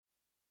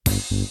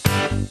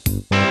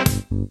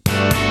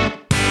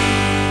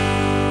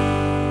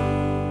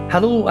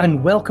Hello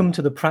and welcome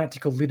to the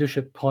Practical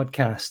Leadership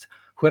Podcast,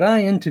 where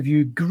I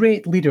interview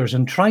great leaders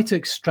and try to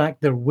extract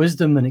their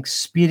wisdom and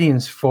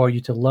experience for you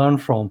to learn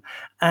from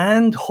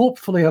and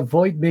hopefully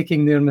avoid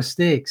making their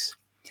mistakes.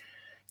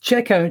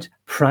 Check out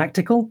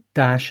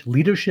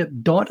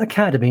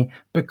practical-leadership.academy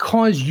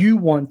because you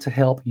want to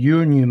help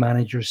your new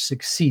managers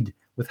succeed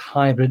with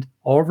hybrid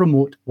or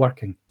remote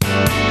working.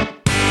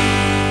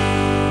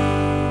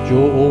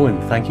 Jo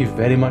Owen, thank you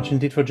very much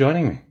indeed for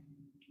joining me.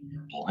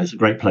 It's a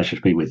great pleasure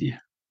to be with you.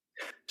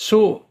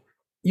 So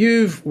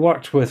you've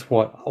worked with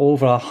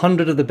over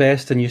 100 of the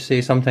best, and you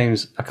say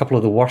sometimes a couple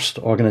of the worst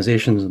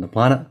organizations on the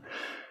planet.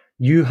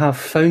 You have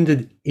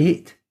founded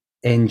 8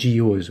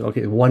 NGOs.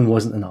 Okay, one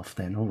wasn't enough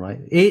then. All right,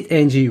 8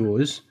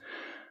 NGOs.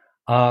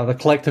 The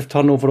collective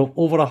turnover of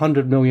over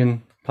 £100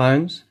 million.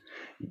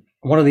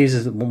 One of these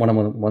is one of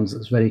the ones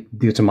that's very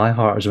dear to my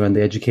heart, is around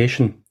the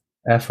education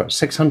effort.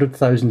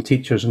 600,000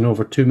 teachers and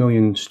over 2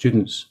 million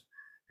students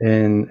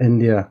in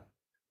India.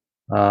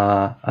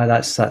 And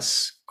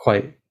that's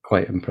quite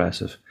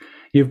impressive.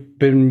 You've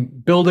been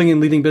building and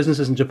leading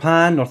businesses in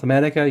Japan, North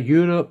America,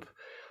 Europe.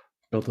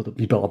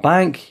 You built a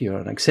bank. You're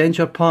an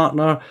Accenture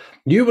partner.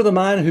 You were the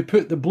man who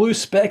put the blue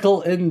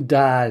speckle in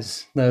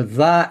Daz. Now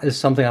that is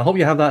something. I hope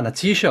you have that in a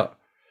T-shirt.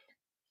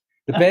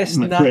 The best.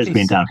 My career's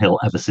been downhill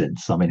ever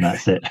since. I mean,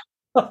 that's it.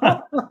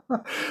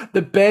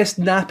 The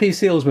best nappy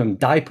salesman,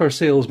 diaper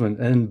salesman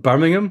in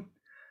Birmingham.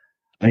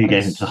 And you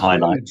gave it the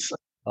highlights.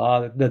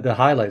 The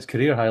highlights,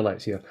 career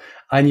highlights here.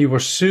 And you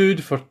were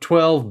sued for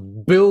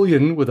 12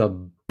 billion with a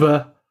B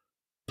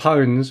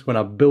pounds when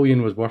a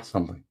billion was worth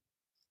something.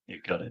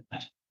 You got it.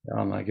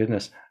 Oh my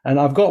goodness. And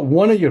I've got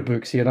one of your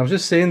books here, and I was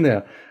just saying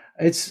there,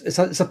 it's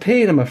a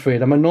pain, I'm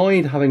afraid. I'm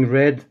annoyed having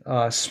read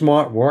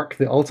Smart Work,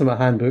 the ultimate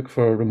handbook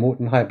for remote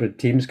and hybrid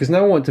teams, because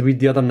now I want to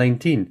read the other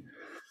 19.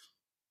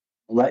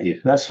 I'll let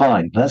you. That's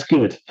fine. That's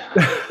good.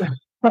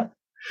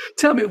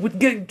 Tell me,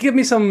 give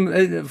me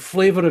some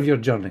flavour of your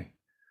journey.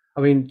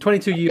 I mean,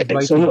 22 years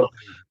writing. So look,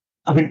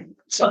 I mean,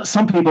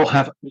 some people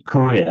have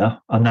career,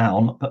 a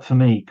noun, but for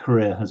me,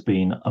 career has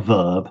been a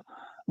verb,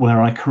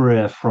 where I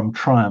career from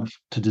triumph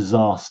to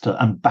disaster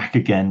and back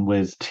again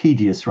with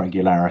tedious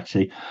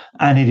regularity.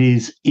 And it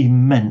is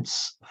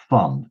immense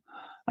fun,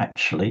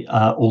 actually,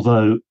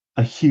 although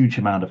a huge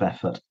amount of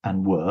effort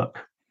and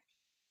work.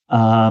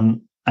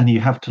 And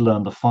you have to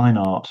learn the fine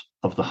art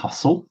of the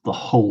hustle the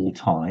whole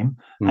time.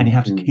 Mm-hmm. And you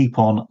have to keep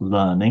on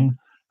learning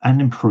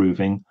and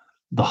improving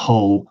the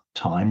whole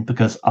time,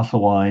 because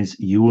otherwise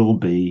you will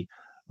be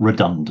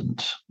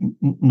redundant.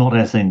 Not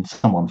as in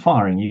someone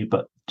firing you,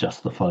 but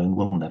just the phone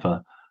will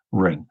never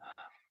ring.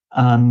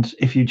 And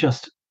if you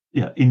just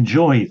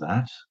enjoy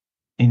that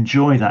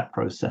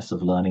process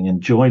of learning,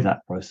 enjoy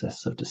that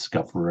process of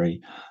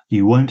discovery,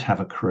 you won't have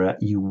a career,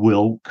 you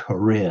will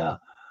career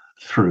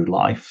through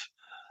life,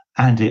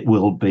 and it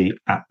will be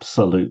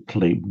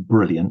absolutely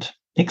brilliant,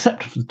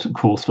 except of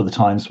course for the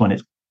times when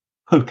it's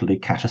totally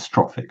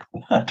catastrophic.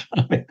 But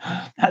I mean,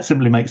 that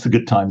simply makes the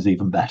good times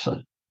even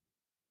better.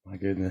 My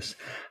goodness.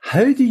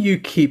 How do you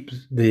keep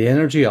the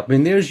energy up? I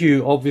mean, there's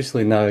you,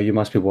 obviously now you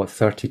must be,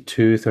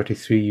 32,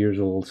 33 years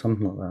old,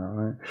 something like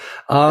that,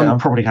 right? I'm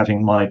probably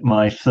having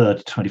my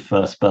third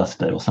 21st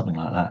birthday or something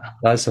like that.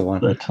 That's the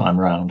one. Third time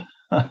round.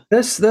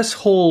 This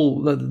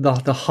whole,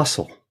 the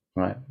hustle,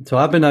 right? So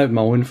I've been out on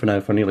my own for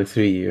nearly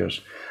 3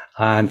 years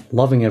and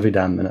loving every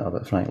damn minute of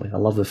it, frankly. I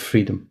love the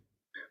freedom.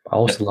 I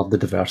also love the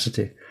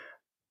diversity.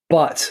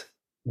 But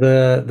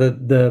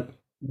the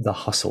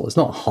hustle, it's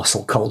not a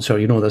hustle culture,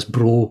 this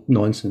bro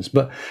nonsense,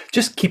 but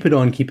just keeping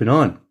on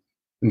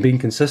and being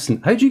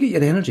consistent. How do you get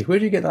your energy? Where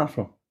do you get that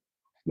from?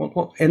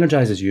 What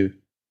energizes you?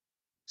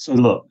 So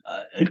look,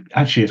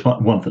 actually it's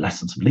one of the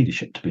lessons of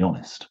leadership, to be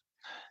honest.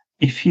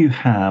 If you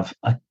have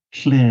a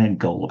clear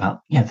goal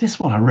about, this is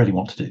what I really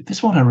want to do, this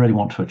is what I really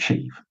want to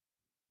achieve.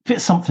 If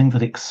it's something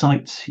that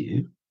excites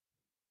you,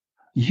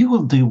 you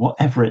will do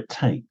whatever it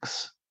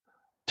takes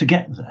to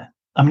get there.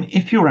 I mean,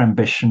 if your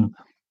ambition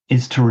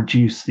is to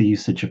reduce the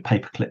usage of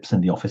paper clips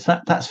in the office,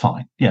 that's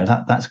fine.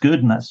 That's good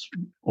and that's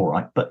all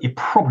right. But you're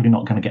probably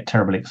not going to get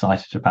terribly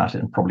excited about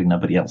it, and probably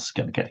nobody else is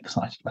going to get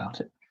excited about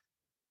it.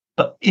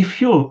 But if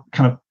you're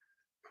kind of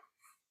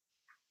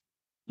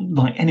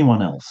like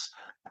anyone else,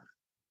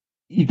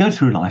 you go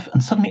through life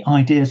and suddenly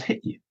ideas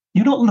hit you.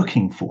 You're not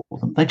looking for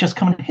them. They just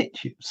come and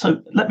hit you.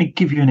 So let me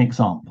give you an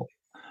example.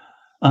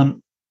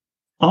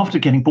 After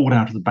getting bought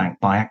out of the bank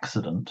by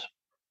accident,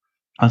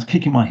 I was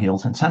kicking my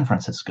heels in San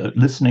Francisco,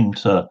 listening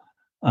to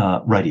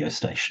a radio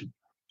station,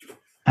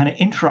 and it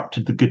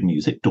interrupted the good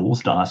music,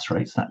 Doors, Dire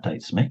Straits, that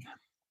dates me,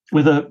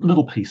 with a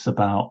little piece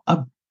about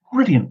a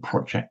brilliant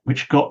project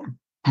which got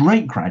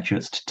great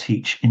graduates to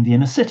teach in the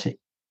inner city.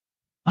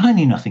 I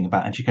knew nothing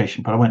about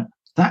education, but I went,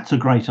 that's a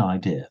great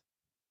idea.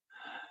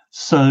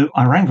 So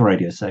I rang the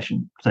radio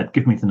station, said,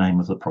 give me the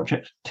name of the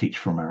project, Teach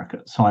for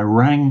America. So I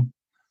rang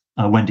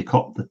Wendy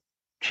Kopp, the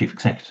chief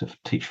executive of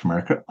Teach for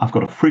America. I've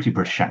got a fruity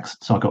British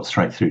accent, so I got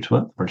straight through to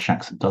her. British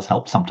accent does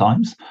help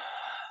sometimes.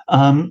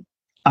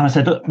 And I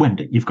said, look,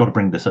 Wendy, you've got to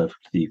bring this over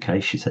to the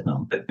UK. She said, no,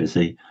 I'm a bit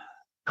busy.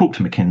 Talked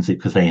to McKinsey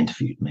because they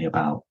interviewed me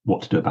about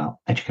what to do about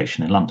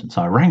education in London.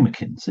 So I rang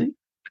McKinsey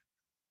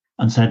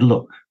and said,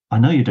 look, I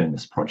know you're doing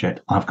this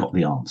project. I've got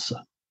the answer.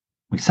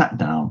 We sat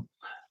down,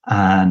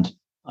 and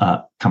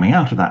coming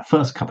out of that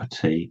first cup of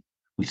tea,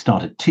 we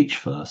started Teach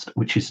First,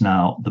 which is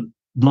now the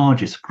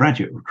largest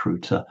graduate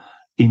recruiter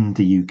in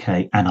the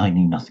UK, and I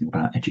knew nothing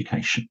about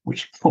education,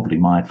 which is probably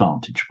my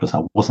advantage because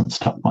I wasn't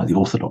stuck by the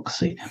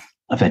orthodoxy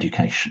of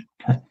education.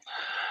 Okay?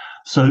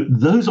 So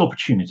those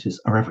opportunities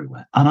are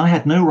everywhere, and I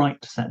had no right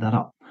to set that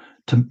up.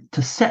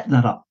 To set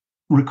that up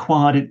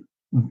required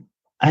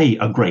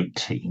a great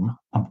team,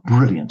 a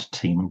brilliant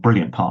team, and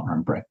brilliant partner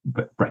in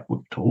Brett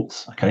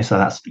Talks. Okay, so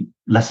that's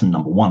lesson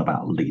number one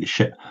about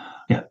leadership.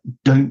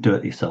 Don't do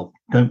it yourself.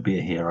 Don't be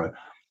a hero.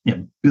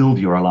 Build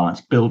your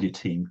alliance, build your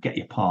team, get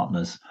your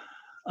partners.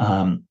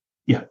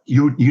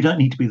 You don't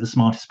need to be the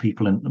smartest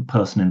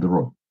person in the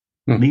room.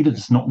 The leader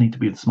does not need to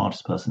be the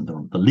smartest person in the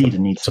room. The leader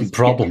needs to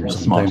get the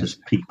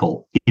smartest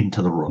people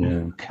into the room.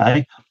 Yeah.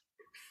 Okay,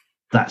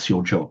 that's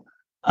your job.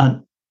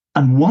 And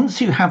once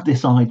you have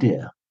this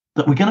idea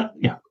that we're going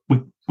to,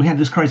 we had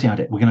this crazy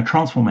idea. We're going to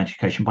transform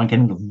education by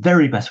getting the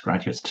very best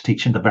graduates to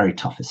teach in the very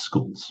toughest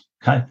schools.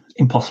 Okay,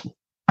 impossible,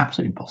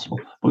 absolutely impossible.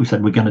 But we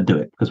said we're going to do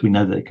it because we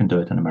know that they can do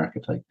it in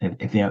America.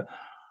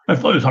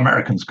 If those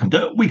Americans can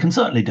do it, we can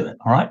certainly do it.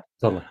 All right.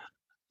 Totally.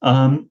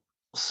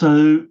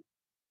 So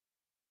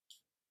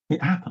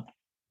it happened,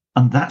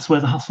 and that's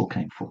where the hustle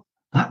came from.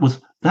 That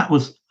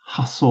was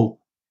hustle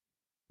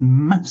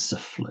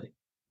massively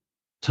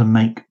to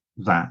make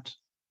that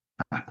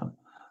happen.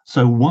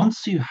 So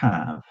once you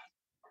have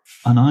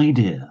an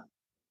idea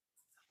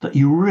that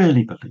you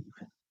really believe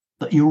in,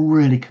 that you're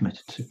really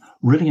committed to,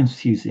 really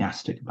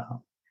enthusiastic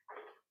about,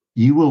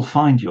 you will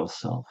find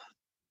yourself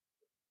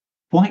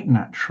quite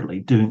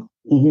naturally doing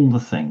all the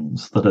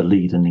things that a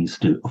leader needs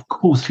to do. Of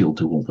course, you'll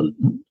do all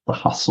the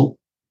hustle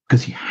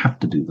because you have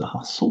to do the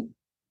hustle.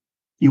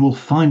 You will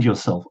find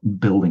yourself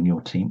building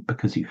your team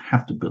because you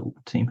have to build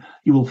the team.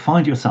 You will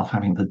find yourself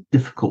having the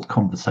difficult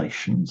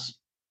conversations.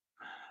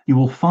 You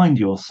will find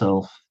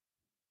yourself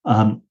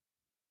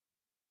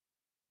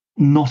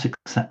not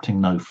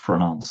accepting no for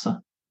an answer,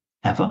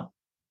 ever.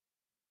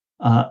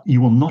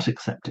 You will not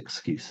accept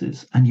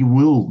excuses, and you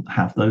will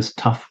have those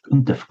tough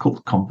and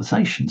difficult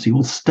conversations. You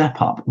will step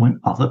up when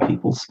other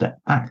people step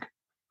back.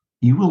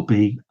 You will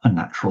be a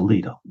natural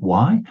leader.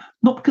 Why?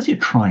 Not because you're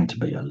trying to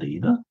be a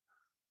leader,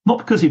 not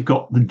because you've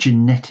got the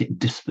genetic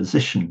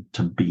disposition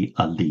to be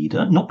a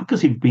leader, not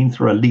because you've been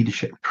through a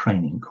leadership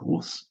training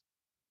course.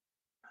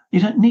 You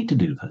don't need to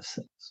do those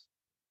things.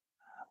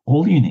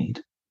 All you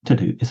need to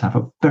do is have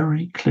a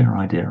very clear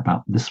idea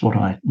about this is what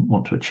I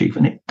want to achieve.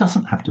 And it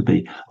doesn't have to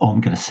be, I'm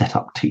going to set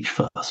up Teach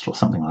First or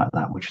something like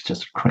that, which is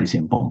just crazy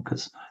and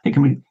bonkers. It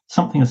can be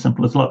something as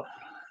simple as, look,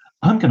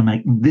 I'm going to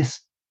make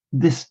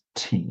this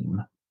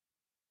team,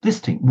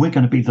 we're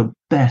going to be the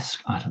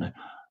best,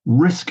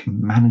 risk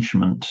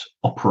management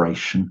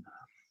operation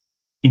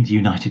in the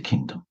United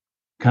Kingdom.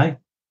 Okay.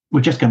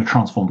 We're just going to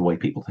transform the way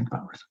people think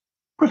about risk.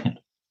 Brilliant.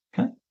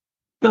 Okay.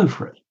 Go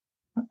for it.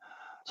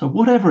 So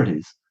whatever it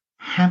is,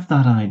 have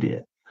that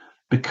idea,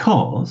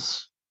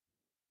 because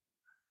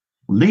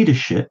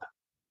leadership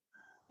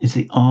is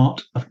the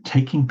art of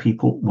taking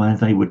people where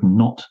they would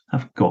not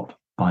have got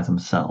by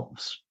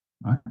themselves.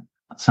 Right?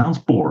 That sounds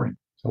boring.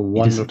 A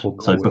wonderful.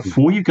 So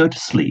before you go to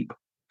sleep,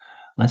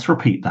 let's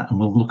repeat that, and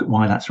we'll look at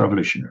why that's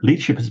revolutionary.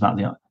 Leadership is about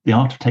the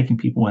art of taking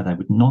people where they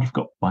would not have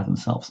got by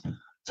themselves.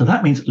 So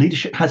that means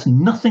leadership has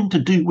nothing to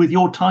do with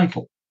your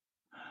title.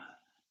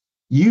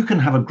 You can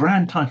have a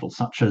grand title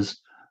such as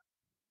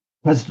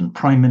President,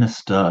 Prime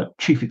Minister,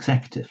 Chief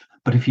Executive,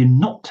 but if you're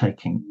not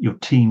taking your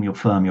team, your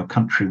firm, your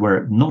country where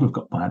it would not have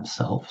got by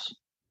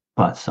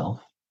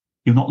itself,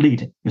 you're not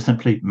leading. You're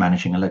simply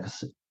managing a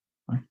legacy.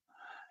 Right?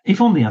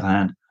 If, on the other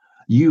hand,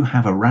 you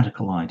have a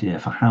radical idea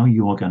for how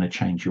you are going to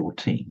change your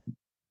team,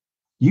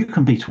 you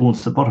can be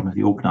towards the bottom of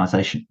the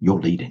organization.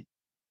 You're leading.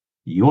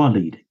 You are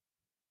leading.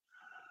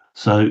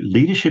 So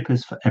leadership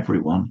is for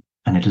everyone,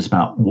 and it is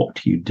about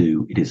what you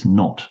do. It is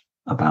not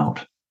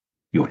about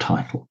your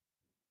title.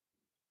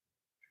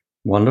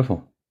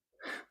 Wonderful.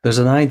 There's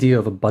an idea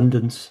of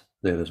abundance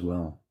there as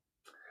well.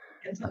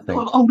 I think.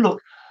 Oh,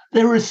 look,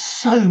 there are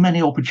so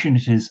many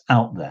opportunities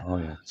out there. Oh,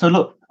 yeah. So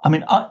look, I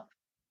mean, I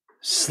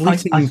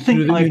think I've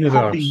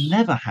probably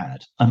never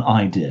had an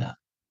idea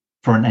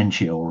for an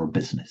NGO or a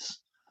business.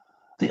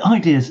 The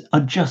ideas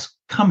are just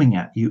coming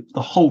at you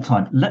the whole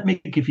time. Let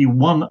me give you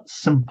one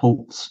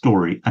simple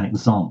story, an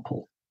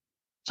example.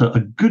 So a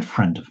good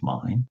friend of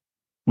mine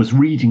was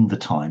reading the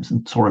Times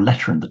and saw a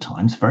letter in the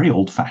Times, very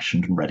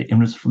old-fashioned, and read it. It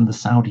was from the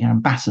Saudi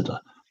ambassador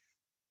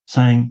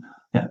saying,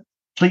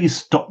 please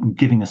stop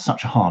giving us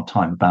such a hard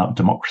time about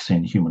democracy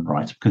and human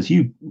rights, because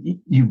you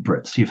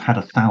Brits, you've had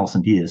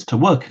 1,000 years to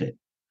work at it.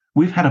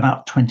 We've had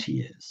about 20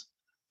 years.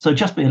 So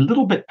just be a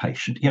little bit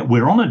patient.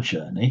 We're on a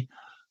journey.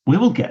 We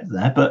will get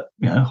there, but,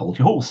 hold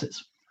your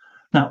horses.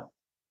 Now,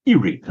 you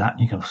read that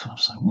and you go, so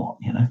what?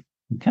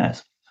 Who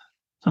cares?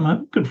 So my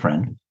good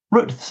friend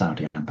wrote to the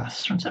Saudi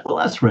ambassador and said, well,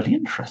 that's really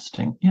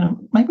interesting.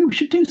 Maybe we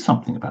should do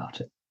something about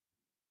it.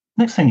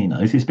 Next thing he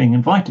knows, he's being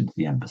invited to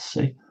the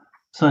embassy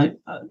to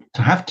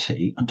have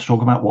tea and to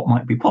talk about what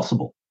might be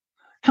possible.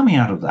 Coming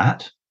out of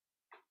that,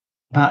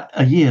 about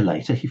a year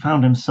later, he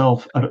found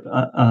himself at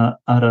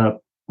a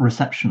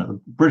reception at the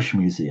British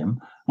Museum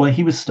where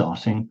he was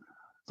starting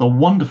the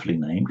wonderfully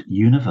named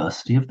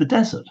University of the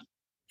Desert.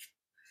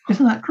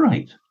 Isn't that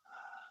great?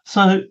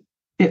 So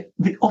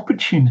the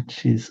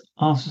opportunities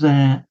are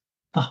there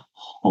the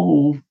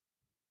whole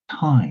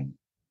time.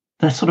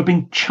 They're sort of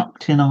being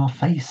chucked in our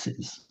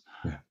faces.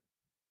 Yeah.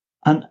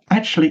 And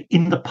actually,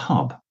 in the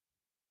pub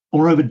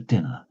or over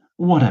dinner,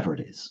 whatever it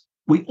is,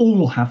 we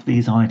all have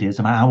these ideas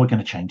about how we're going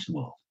to change the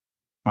world,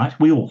 right?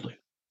 We all do.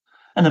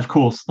 And of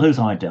course, those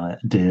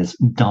ideas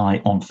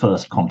die on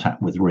first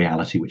contact with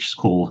reality, which is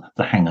called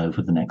the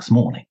hangover the next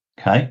morning,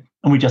 okay?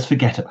 And we just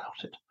forget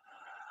about it.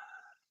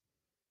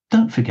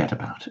 Don't forget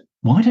about it.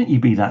 Why don't you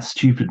be that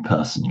stupid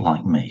person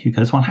like me who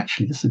goes, well,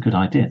 actually, this is a good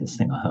idea, this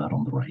thing I heard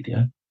on the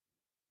radio.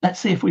 Let's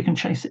see if we can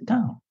chase it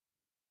down.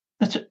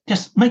 Let's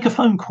just make a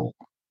phone call.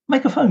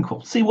 Make a phone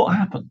call. See what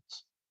happens.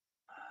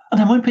 And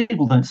then when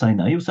people don't say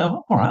no, you say,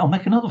 all right, I'll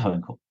make another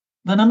phone call.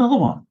 Then another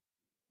one.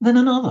 Then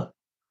another.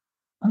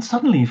 And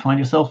suddenly you find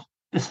yourself,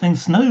 this thing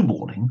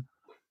snowballing.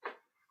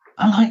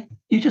 And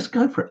you just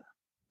go for it.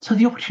 So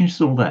the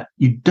opportunities are all there.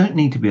 You don't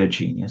need to be a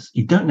genius.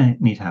 You don't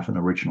need to have an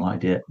original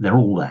idea. They're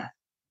all there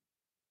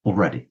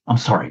already. I'm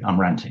sorry, I'm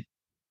ranting,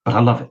 but I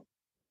love it.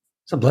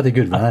 It's a bloody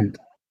good rant.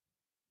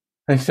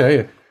 I tell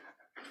you.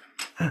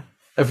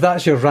 If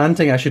that's your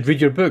ranting, I should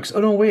read your books.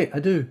 Oh, no, wait, I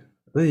do.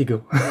 There you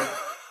go.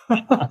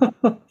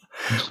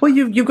 Well,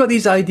 you've got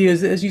these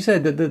ideas, as you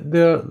said, that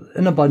they're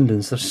in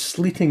abundance. They're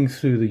sleeting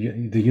through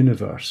the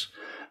universe,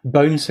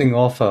 bouncing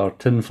off our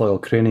tinfoil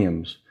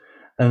craniums.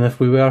 And if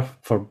we were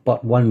for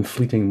but one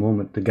fleeting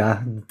moment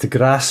to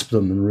grasp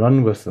them and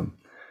run with them,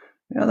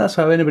 that's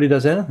how anybody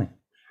does anything.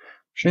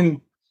 I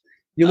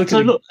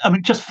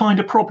mean, just find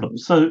a problem.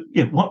 So,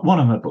 one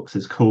of my books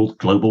is called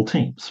Global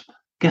Teams.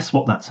 Guess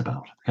what that's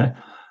about? Okay.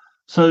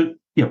 So,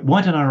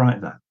 why did I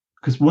write that?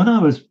 Because when I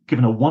was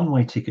given a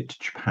one-way ticket to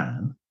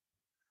Japan,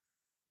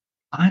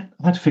 I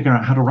had to figure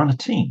out how to run a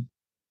team,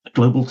 a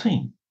global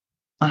team.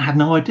 I had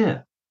no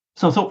idea.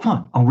 So I thought,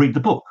 fine, I'll read the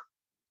book.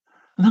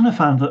 And then I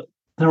found that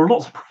there are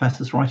lots of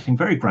professors writing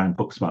very grand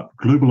books about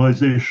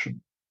globalization,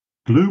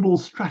 global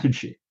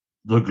strategy,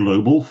 the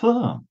global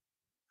firm.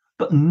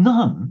 But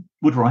none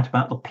would write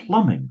about the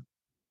plumbing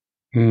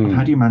of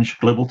how do you manage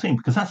a global team,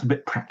 because that's a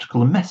bit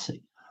practical and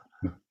messy.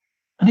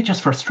 And it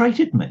just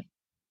frustrated me.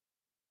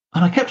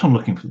 And I kept on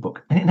looking for the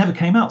book, and it never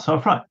came out. So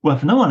I thought, well,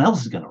 if no one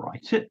else is going to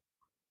write it,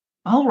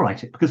 I'll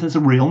write it, because there's a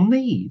real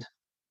need.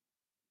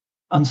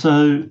 And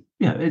so,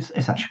 it's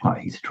actually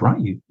quite easy to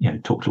write. You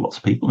talk to lots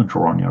of people and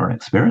draw on your own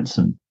experience,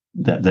 and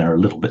there are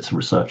little bits of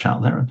research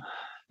out there, and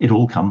it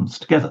all comes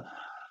together.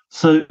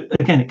 So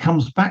again, it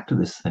comes back to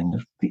this thing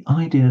of the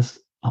ideas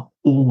are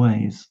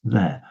always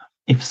there.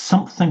 If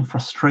something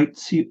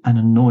frustrates you and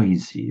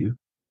annoys you,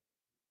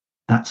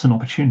 that's an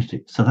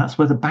opportunity. So that's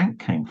where the bank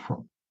came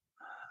from.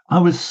 I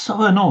was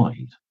so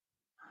annoyed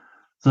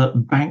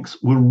that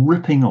banks were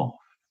ripping off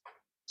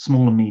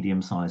small and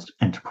medium-sized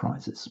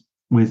enterprises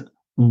with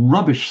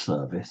rubbish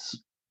service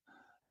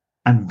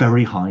and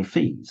very high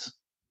fees.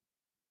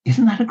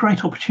 Isn't that a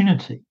great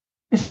opportunity?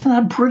 Isn't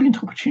that a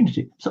brilliant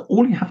opportunity? So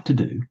all you have to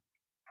do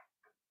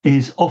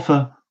is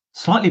offer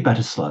slightly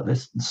better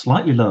service and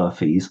slightly lower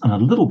fees and a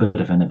little bit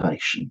of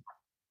innovation,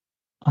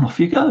 and off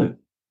you go.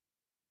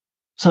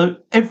 So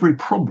every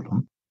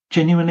problem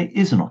genuinely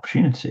is an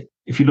opportunity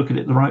if you look at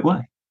it the right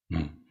way.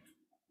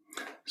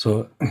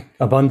 So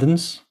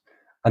abundance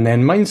and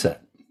then mindset.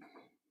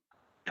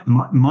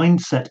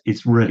 Mindset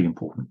is really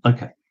important.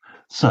 Okay.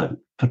 So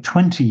for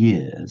 20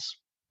 years,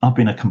 I've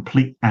been a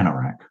complete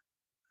anorak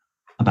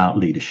about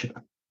leadership.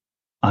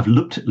 I've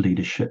looked at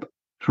leadership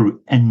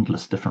through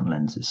endless different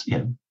lenses,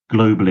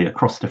 globally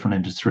across different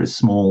industries,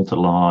 small to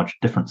large,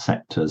 different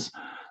sectors.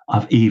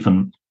 I've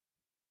even,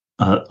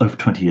 over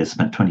 20 years,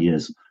 spent 20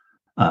 years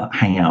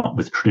hanging out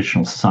with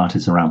traditional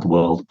societies around the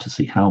world to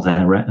see how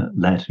they're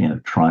led,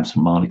 tribes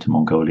from Mali to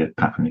Mongolia,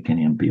 Papua New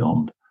Guinea and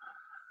beyond.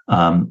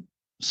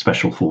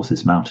 Special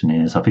forces,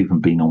 mountaineers. I've even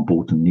been on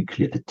board the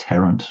nuclear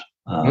deterrent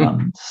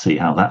to see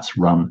how that's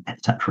run,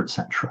 etc.,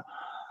 etc.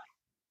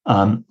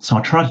 So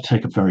I try to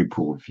take a very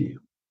broad view.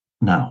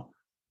 Now,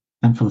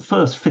 and for the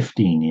first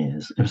 15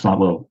 years, it was like,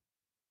 well,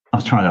 I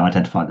was trying to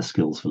identify the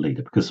skills of a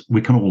leader, because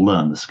we can all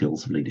learn the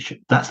skills of leadership.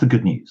 That's the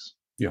good news.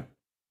 Yeah.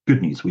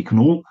 Good news. We can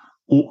all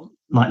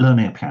like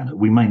learning a piano.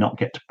 We may not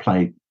get to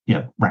play,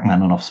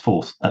 Rachmaninoff's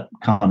Fourth at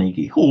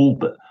Carnegie Hall,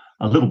 but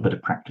a little bit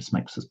of practice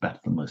makes us better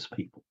than most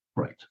people.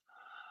 Great.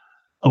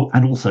 Oh,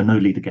 and also no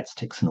leader gets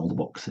ticks in all the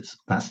boxes.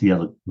 That's the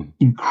other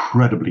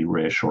incredibly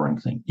reassuring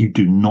thing. You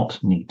do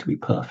not need to be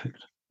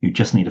perfect. You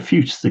just need a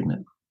few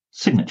signature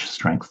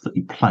strengths that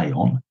you play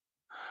on,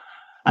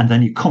 and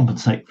then you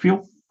compensate for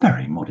your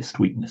very modest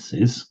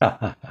weaknesses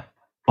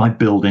by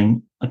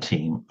building a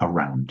team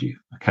around you.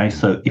 Okay,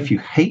 so if you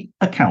hate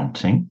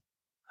accounting,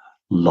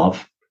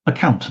 love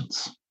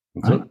accountants,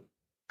 right?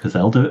 Because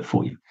they'll do it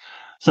for you.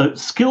 So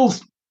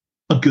skills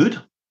are good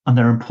and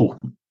they're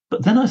important.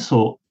 But then I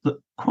saw that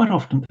quite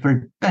often the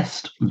very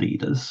best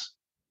leaders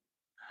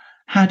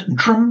had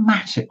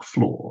dramatic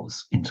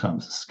flaws in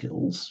terms of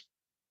skills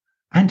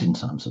and in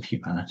terms of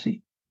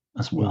humanity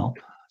as well.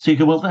 So you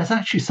go, well, there's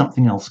actually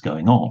something else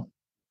going on.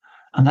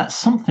 And that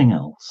something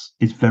else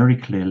is very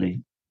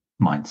clearly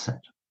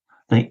mindset.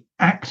 They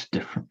act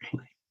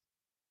differently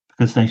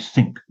because they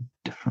think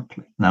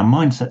differently. Now,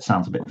 mindset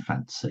sounds a bit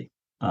fancy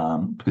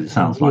because it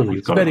sounds like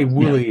you've got very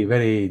woolly,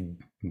 very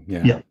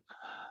yeah.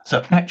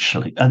 So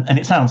actually, and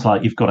it sounds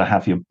like you've got to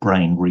have your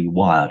brain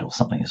rewired or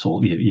something. It's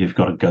all you've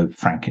got to go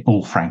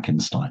all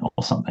Frankenstein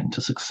or something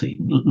to succeed.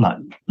 Like,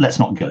 let's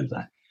not go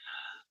there.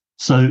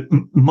 So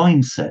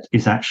mindset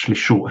is actually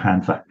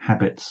shorthand for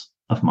habits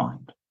of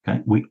mind.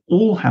 Okay, we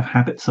all have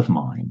habits of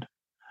mind,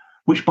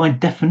 which by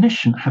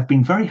definition have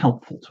been very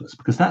helpful to us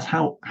because that's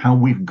how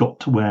we've got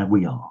to where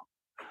we are.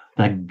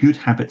 They're good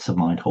habits of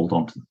mind. Hold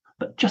on to them,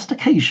 but just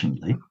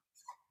occasionally,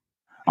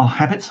 our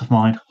habits of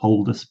mind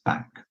hold us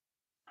back.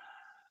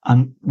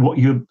 And what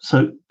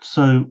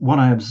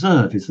I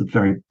observe is the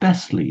very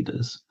best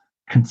leaders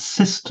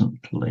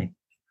consistently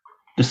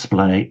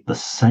display the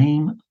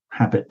same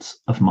habits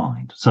of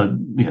mind. So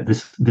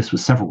this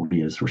was several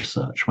years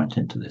research went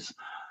into this.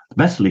 The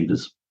best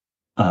leaders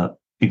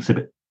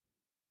exhibit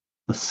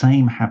the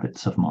same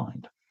habits of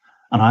mind.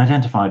 And I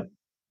identified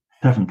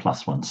 7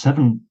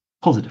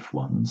 positive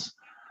ones,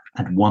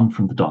 and 1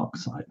 from the dark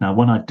side. Now,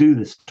 when I do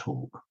this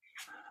talk,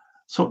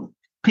 so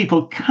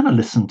people kind of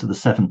listen to the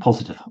 7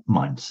 positive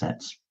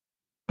mindsets,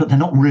 but they're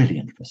not really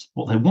interested.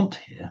 What they want to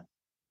hear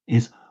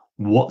is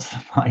what's the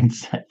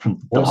mindset from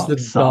the dark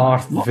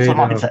side? What's the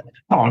mindset?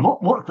 Come on,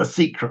 what's the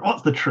secret?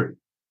 What's the truth?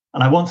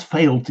 And I once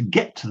failed to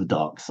get to the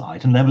dark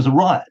side, and there was a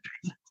riot.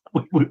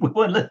 we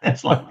weren't.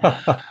 It's like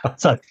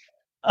so.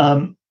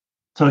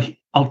 So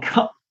I'll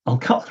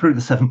cut through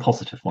the 7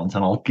 positive ones,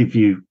 and I'll give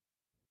you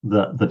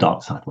the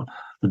dark side one.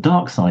 The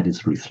dark side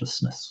is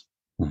ruthlessness.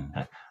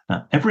 Okay?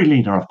 Now, every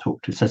leader I've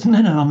talked to says, no,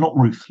 I'm not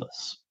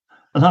ruthless.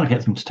 And then I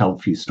get them to tell a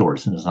few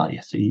stories, and it's like,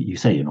 yes, you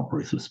say you're not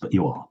ruthless, but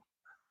you are.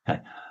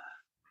 Okay.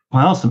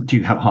 I ask them, do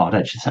you have a hard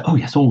edge? They say, oh,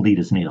 yes, all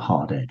leaders need a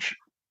hard edge.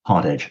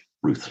 Hard edge,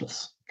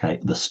 ruthless. Okay.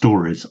 The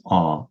stories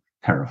are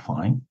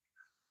terrifying.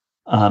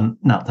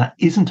 Now, that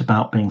isn't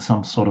about being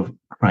some sort of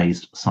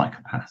crazed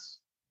psychopath.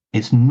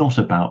 It's not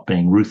about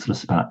being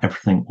ruthless about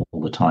everything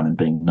all the time and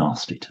being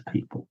nasty to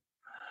people.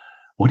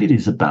 What it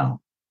is about,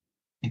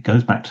 it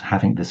goes back to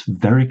having this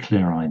very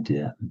clear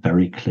idea,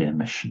 very clear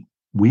mission.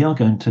 We are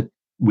going to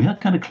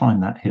climb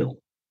that hill.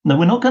 No,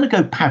 we're not going to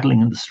go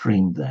paddling in the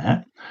stream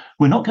there.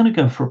 We're not going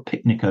to go for a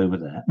picnic over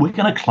there. We're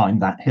going to climb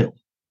that hill.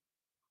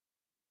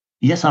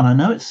 Yes, and I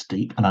know it's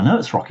steep, and I know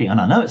it's rocky, and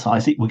I know it's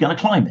icy. We're going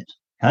to climb it.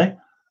 Okay,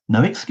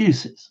 no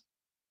excuses.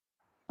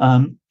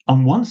 And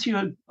once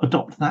you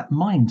adopt that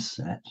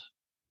mindset,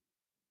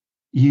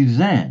 you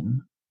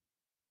then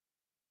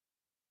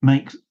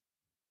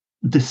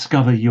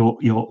discover your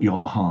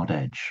hard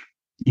edge.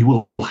 You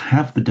will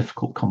have the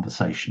difficult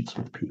conversations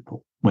with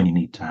people when you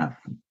need to have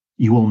them.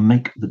 You will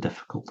make the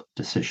difficult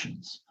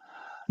decisions.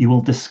 You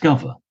will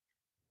discover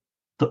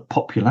that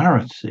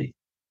popularity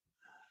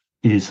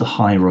is the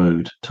high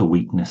road to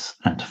weakness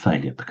and to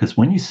failure, because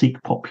when you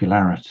seek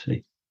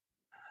popularity,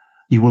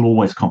 you will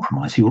always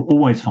compromise. You will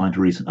always find a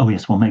reason. Oh,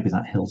 yes, well, maybe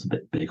that hill's a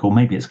bit big, or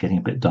maybe it's getting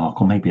a bit dark,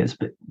 or maybe it's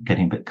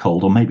getting a bit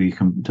cold, or maybe you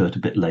can do it a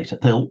bit later.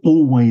 There'll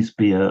always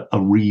be a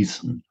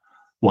reason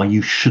why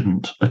you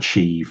shouldn't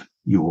achieve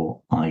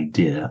your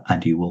idea,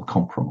 and you will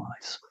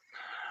compromise.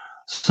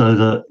 So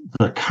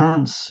the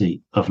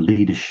currency of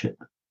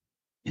leadership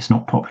is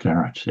not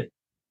popularity,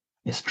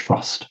 it's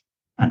trust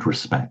and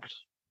respect.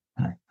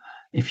 Okay?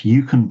 If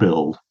you can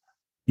build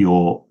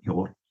your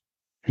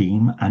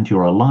team and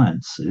your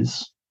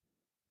alliances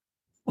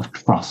of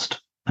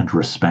trust and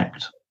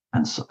respect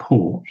and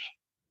support,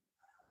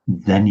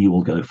 then you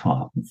will go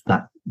far.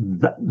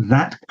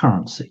 That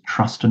currency,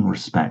 trust and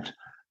respect,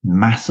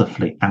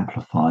 massively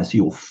amplifies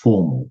your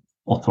formal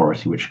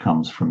authority, which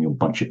comes from your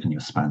budget and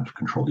your span of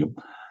control.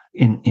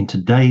 In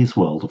today's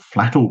world of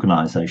flat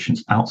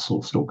organizations,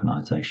 outsourced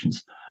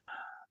organizations,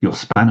 your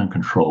span and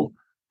control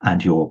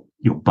and your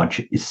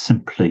budget is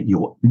simply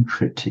your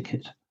entry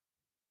ticket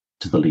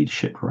to the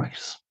leadership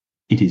race.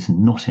 It is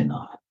not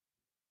enough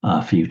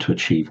for you to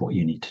achieve what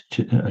you need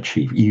to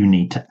achieve. You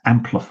need to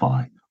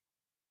amplify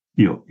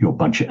your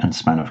budget and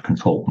span of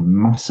control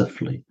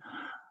massively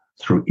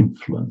through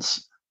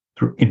influence,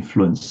 through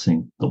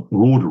influencing the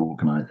broader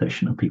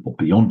organization and people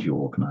beyond your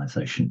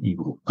organization. You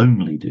will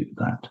only do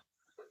that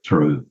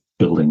through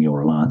building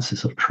your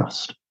alliances of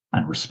trust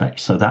and respect.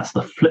 So that's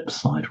the flip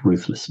side of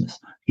ruthlessness.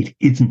 It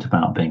isn't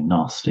about being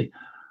nasty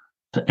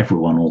to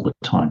everyone all the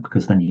time,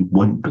 because then you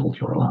won't build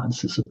your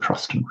alliances of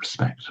trust and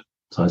respect.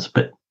 So it's a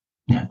bit,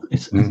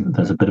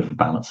 there's a bit of a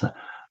balance there.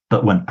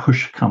 But when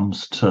push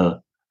comes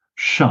to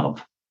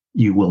shove,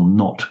 you will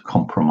not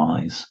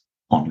compromise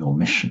on your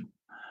mission.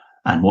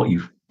 And what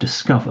you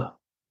discover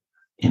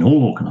in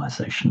all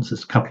organizations,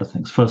 there's a couple of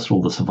things. First of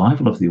all, the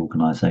survival of the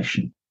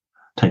organization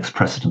takes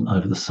precedent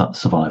over the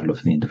survival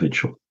of the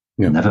individual.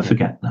 Yeah. Never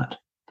forget that.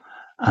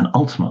 And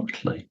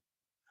ultimately,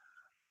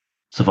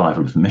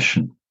 survival of the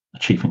mission,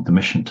 achieving the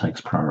mission, takes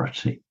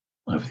priority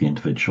over the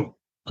individual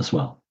as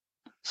well.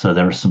 So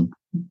there are some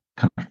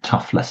kind of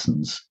tough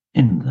lessons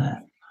in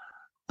there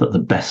that the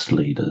best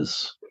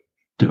leaders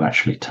do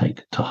actually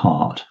take to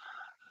heart,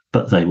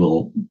 but they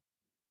will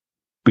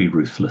be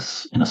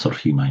ruthless in a sort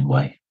of humane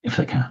way if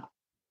they can.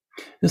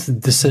 It's the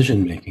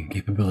decision-making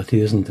capability,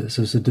 isn't it?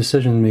 So it's the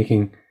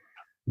decision-making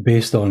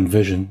based on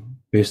vision,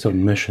 based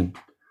on mission,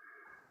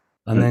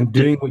 and then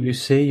doing what you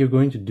say you're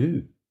going to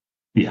do.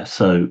 Yeah,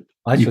 so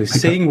actually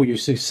saying what you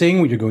say, saying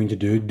what you're going to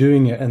do,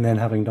 doing it, and then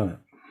having done it.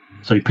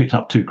 So you picked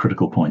up two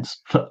critical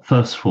points.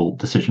 First of all,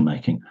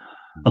 decision-making.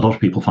 A lot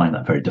of people find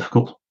that very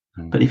difficult.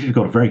 But if you've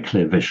got a very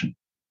clear vision,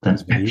 then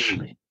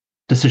actually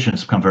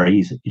decisions become very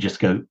easy. You just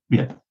go,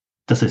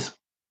 does this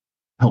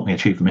help me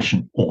achieve the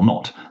mission or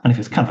not? And if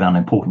it's kind of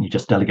unimportant, you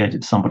just delegate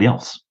it to somebody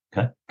else.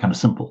 Okay, kind of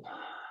simple.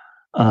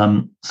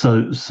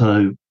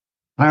 So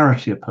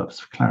clarity of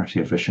purpose, clarity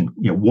of vision.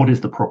 What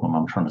is the problem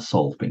I'm trying to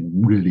solve? Being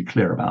really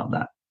clear about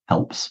that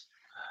helps.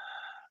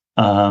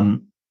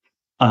 And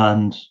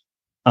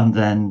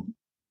then,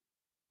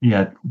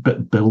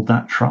 but build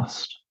that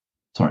trust.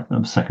 Sorry,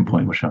 the second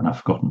point, which I've now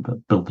forgotten,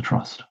 but build the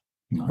trust.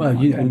 Well,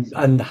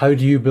 and how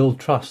do you build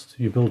trust?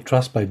 You build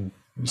trust by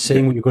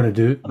saying what you're going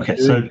to do.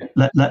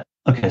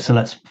 Okay, so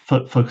let's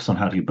focus on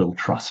how do you build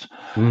trust.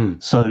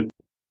 So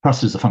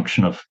trust is a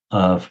function of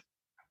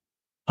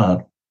 3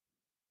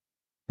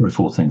 or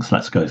 4 things.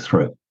 Let's go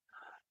through.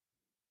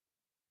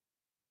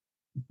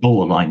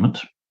 Goal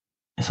alignment.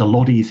 It's a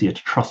lot easier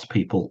to trust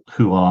people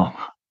who are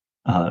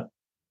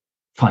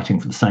fighting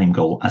for the same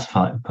goal as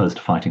opposed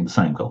to fighting the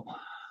same goal.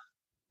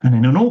 And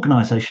in an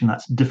organization,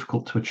 that's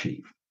difficult to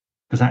achieve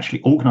because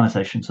actually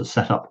organizations are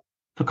set up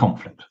for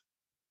conflict.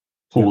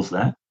 Pause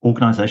there.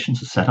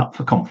 Organizations are set up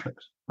for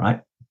conflict,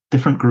 right?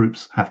 Different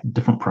groups have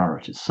different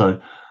priorities. So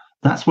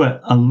that's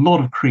where a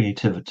lot of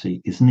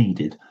creativity is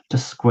needed to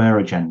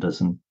square agendas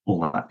and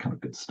all that kind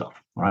of good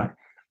stuff, right?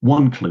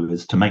 One clue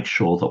is to make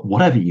sure that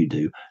whatever you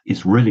do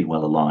is really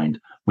well aligned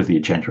with the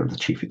agenda of the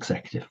chief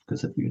executive,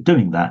 because if you're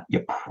doing that,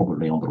 you're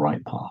probably on the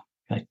right path.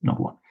 Okay,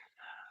 number one.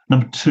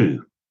 Number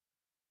two,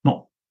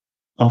 not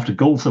after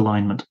goals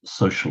alignment,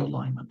 social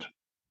alignment.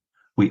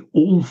 We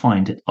all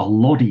find it a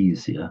lot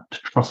easier to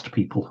trust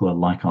people who are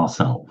like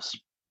ourselves.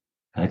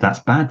 Okay, that's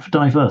bad for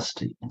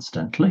diversity,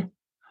 incidentally.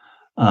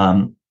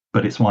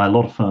 But it's why a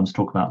lot of firms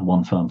talk about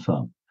one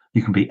firm.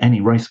 You can be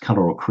any race,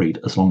 color, or creed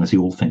as long as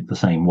you all think the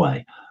same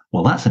way.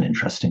 Well, that's an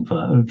interesting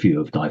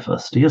view of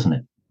diversity, isn't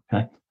it?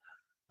 Okay.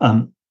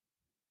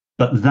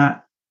 But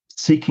that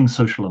seeking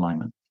social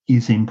alignment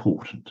is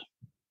important.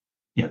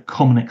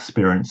 Common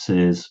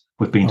experiences.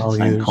 We've been to the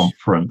same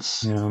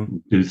conference,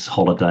 do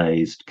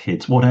holidays,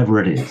 kids, whatever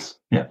it is.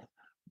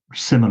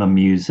 Similar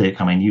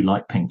music. I mean, you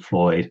like Pink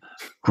Floyd.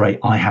 Great.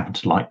 I happen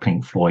to like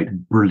Pink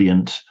Floyd.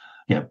 Brilliant.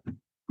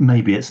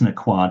 Maybe it's an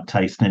acquired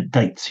taste and it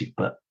dates you,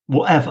 but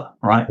whatever,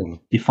 right?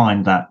 You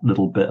find that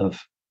little bit of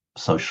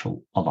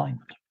social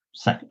alignment.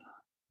 Second.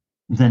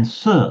 Then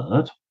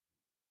third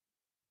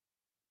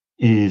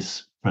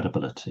is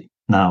credibility.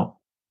 Now,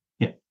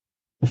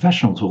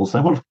 professionals will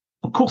say, well,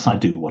 of course I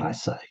do what I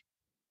say.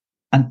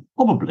 And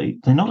probably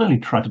they not only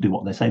try to do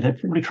what they say, they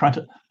probably try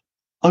to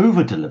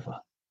over-deliver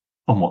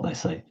on what they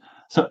say.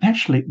 So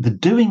actually, the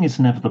doing is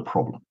never the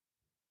problem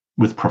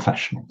with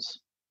professionals.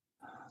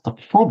 The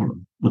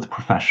problem with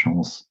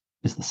professionals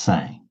is the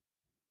saying.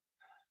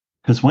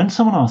 Because when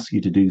someone asks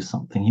you to do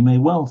something, you may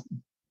well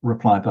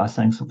reply by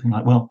saying something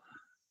like, well,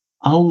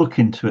 I'll look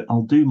into it,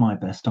 I'll do my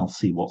best, I'll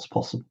see what's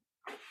possible.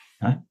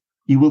 Okay?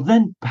 You will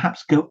then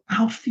perhaps go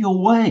out of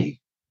your way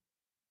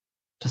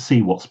to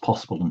see what's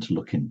possible and to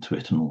look into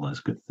it and all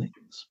those good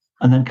things.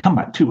 And then come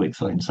back 2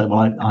 weeks later and say,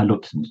 well, I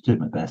looked into it, did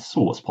my best,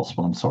 saw what's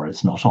possible, I'm sorry,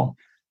 it's not on.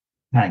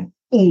 Bang,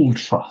 all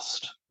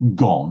trust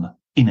gone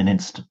in an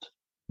instant.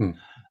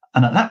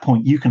 And at that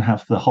point, you can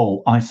have the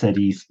whole I said,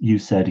 you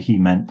said, he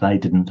meant, they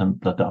didn't,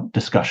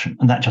 discussion,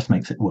 and that just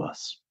makes it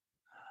worse.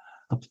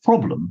 The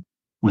problem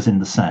was in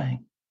the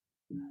saying.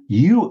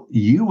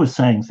 You were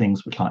saying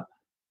things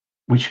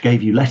which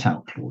gave you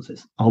let-out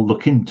clauses. I'll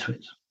look into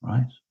it,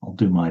 right? I'll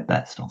do my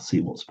best. I'll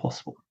see what's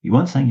possible. You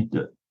weren't saying you'd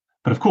do it.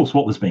 But of course,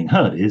 what was being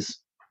heard is...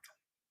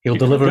 He'll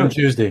deliver on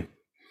Tuesday.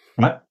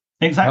 Right?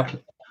 Exactly.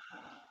 Yep.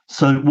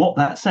 So what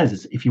that says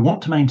is if you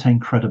want to maintain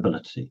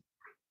credibility,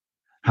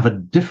 have a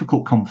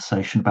difficult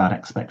conversation about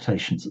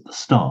expectations at the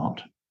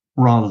start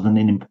rather than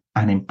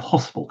an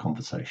impossible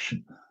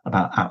conversation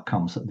about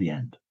outcomes at the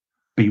end.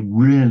 Be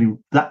really...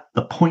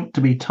 the point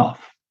to be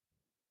tough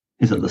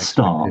is at the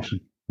start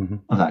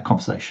of that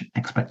conversation,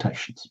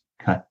 expectations.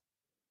 Okay.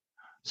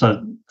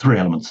 So 3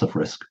 elements of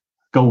risk: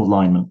 goal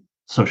alignment,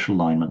 social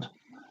alignment,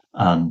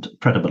 and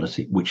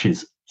credibility, which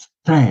is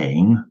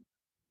saying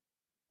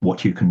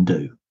what you can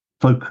do.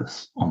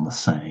 Focus on the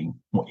saying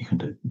what you can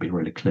do. Be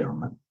really clear on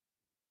that.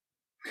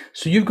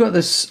 So you've got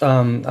this,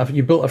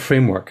 you built a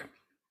framework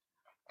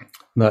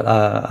But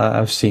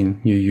I've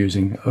seen you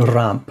using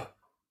ramp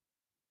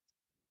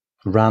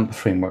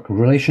framework,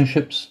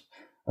 relationships,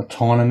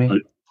 autonomy,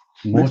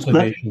 Let's let,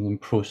 motivation, and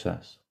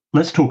process.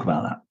 let's talk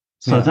about that.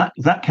 So Yeah.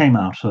 that came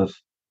out of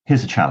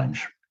here's a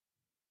challenge,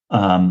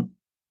 um,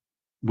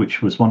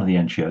 which was one of the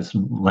NGOs,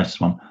 the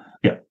latest one.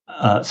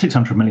 Yeah,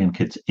 600 million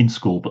kids in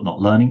school but not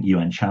learning.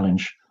 UN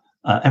challenge.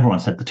 Everyone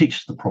said the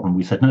teachers are the problem.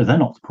 We said no, they're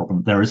not the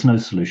problem. There is no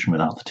solution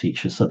without the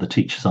teachers. So the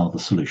teachers are the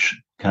solution.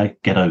 Okay,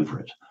 get over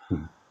it.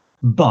 Hmm.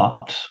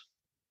 But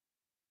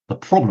the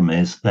problem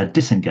is they're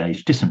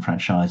disengaged,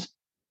 disenfranchised,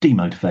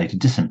 demotivated,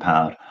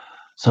 disempowered.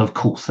 So of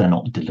course they're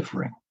not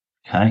delivering.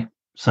 Okay.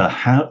 So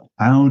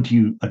how do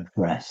you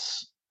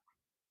address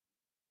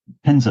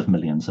tens of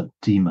millions of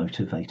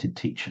demotivated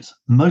teachers?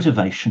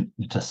 Motivation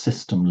at a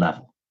system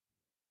level.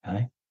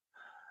 Okay.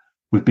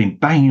 We've been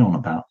banging on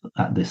about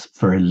this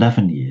for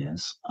 11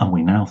 years, and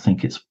we now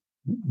think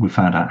we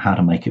found out how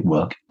to make it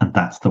work, and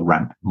that's the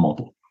ramp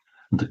model.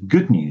 And the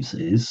good news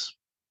is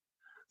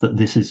that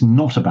this is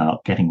not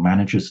about getting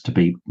managers to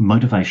be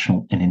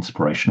motivational and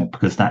inspirational,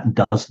 because that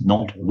does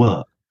not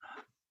work.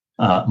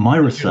 My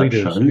research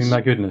Cheerleaders. I mean, shows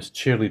my goodness,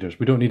 cheerleaders.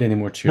 We don't need any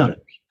more no,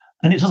 cheerleaders.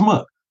 and it doesn't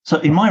work. So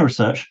in my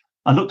research,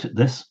 I looked at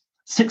this.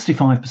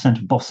 65%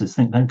 of bosses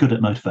think they're good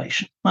at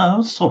motivation. Well,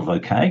 that's sort of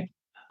okay.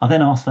 I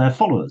then asked their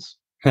followers,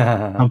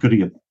 how good are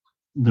you,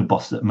 the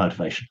bosses at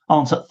motivation?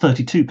 Answer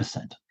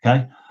 32%.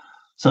 Okay.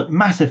 So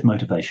massive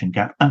motivation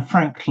gap. And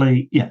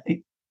frankly, yeah,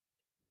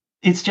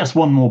 it's just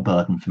one more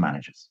burden for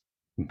managers,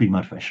 be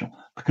motivational,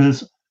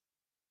 because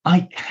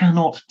I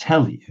cannot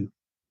tell you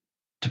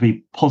to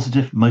be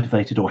positive,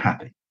 motivated, or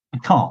happy. I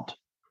can't,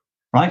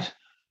 right?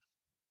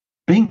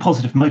 Being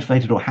positive,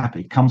 motivated, or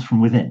happy comes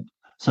from within.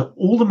 So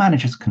all the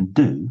managers can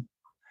do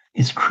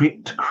is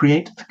create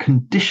the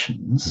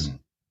conditions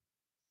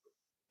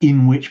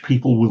in which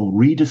people will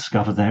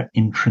rediscover their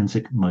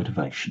intrinsic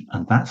motivation.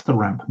 And that's the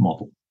ramp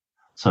model.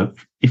 So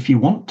if you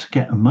want to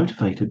get a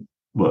motivated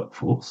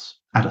workforce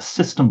at a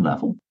system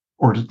level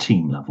or at a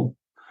team level,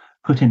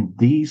 put in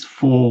these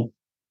 4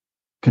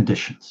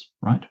 conditions,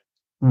 right?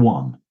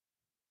 1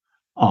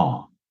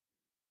 are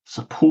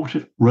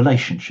supportive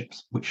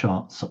relationships, which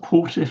are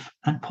supportive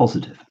and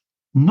positive,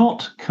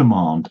 not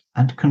command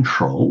and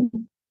control,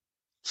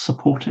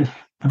 supportive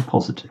and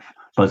positive,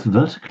 both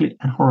vertically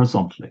and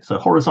horizontally. So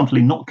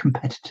horizontally, not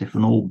competitive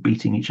and all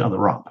beating each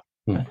other up.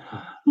 Okay?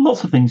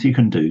 Lots of things you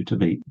can do to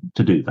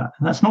do that.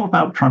 And that's not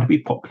about trying to be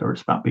popular,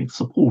 it's about being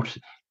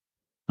supportive,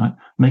 right?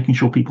 Making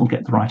sure people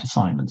get the right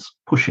assignments,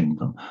 pushing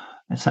them,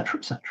 etc.,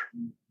 etc.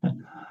 Okay?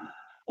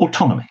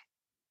 Autonomy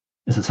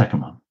is the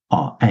second one.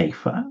 A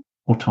for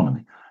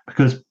autonomy,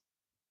 because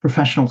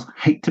professionals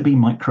hate to be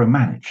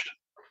micromanaged,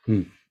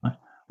 right?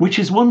 Which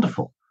is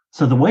wonderful.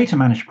 So the way to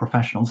manage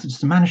professionals is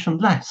to manage them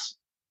less.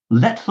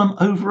 Let them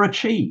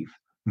overachieve.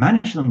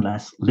 Manage them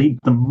less, lead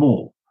them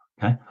more.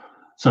 Okay.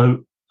 So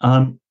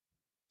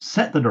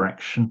set the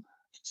direction,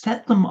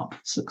 set them up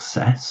for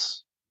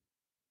success,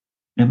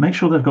 and make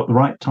sure they've got the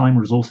right time,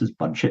 resources,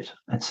 budget,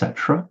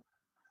 etc.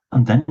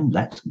 And then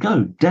let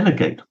go.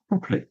 Delegate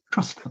properly.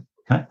 Trust them.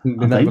 Okay.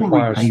 And they will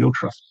repay your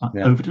trust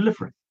by over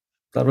delivering.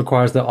 That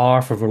requires the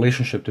R for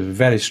relationship to be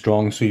very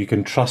strong so you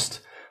can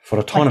trust for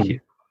autonomy. Thank you.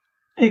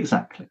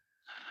 Exactly.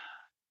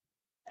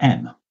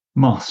 M,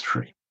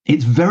 mastery.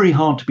 It's very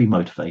hard to be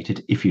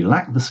motivated if you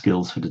lack the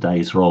skills for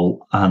today's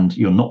role and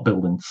you're not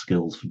building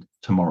skills for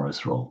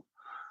tomorrow's role.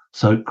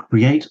 So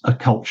create a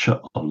culture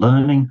of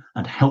learning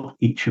and help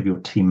each of your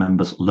team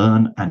members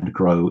learn and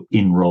grow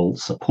in role.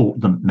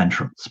 Support them,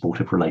 mentor them,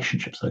 supportive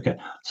relationships. Okay.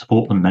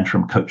 Support them, mentor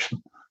them, coach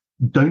them.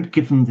 Don't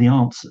give them the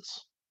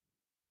answers.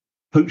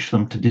 Coach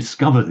them to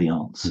discover the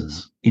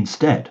answers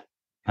instead.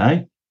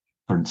 Okay.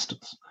 For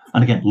instance.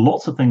 And again,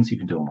 lots of things you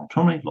can do on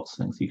autonomy, lots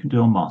of things you can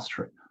do on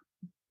mastery.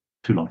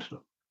 Too long to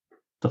do.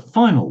 The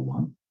final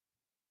one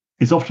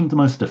is often the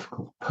most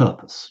difficult,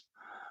 purpose.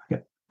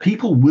 Okay.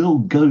 People will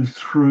go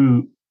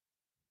through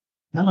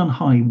hell and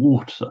high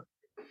water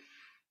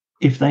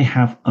if they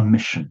have a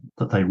mission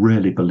that they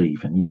really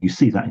believe in. You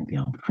see that in the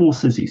armed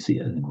forces, you see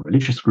it in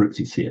religious groups,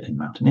 you see it in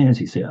mountaineers,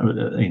 you see it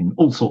in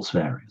all sorts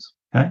of areas.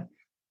 Okay,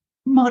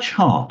 much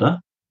harder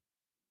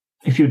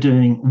if you're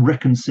doing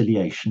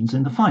reconciliations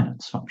in the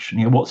finance function.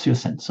 You know, what's your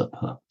sense of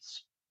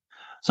purpose?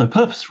 So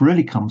purpose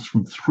really comes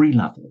from 3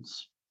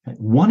 levels. Okay?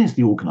 One is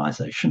the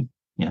organization,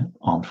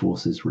 armed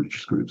forces,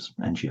 religious groups,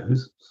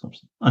 NGOs,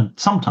 and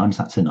sometimes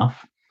that's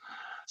enough.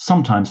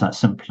 Sometimes that's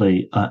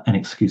simply an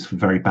excuse for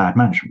very bad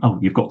management. Oh,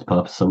 you've got the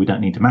purpose, so we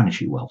don't need to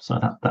manage you well. So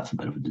that's a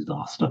bit of a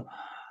disaster.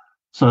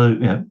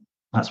 So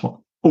that's what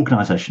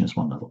organization is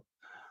one level.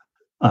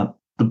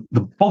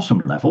 The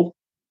bottom level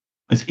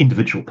is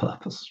individual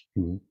purpose.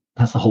 Mm-hmm.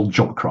 That's the whole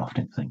job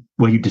crafting thing,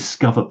 where you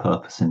discover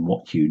purpose in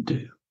what you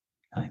do.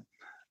 Okay?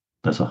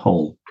 There's a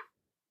whole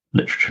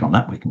literature on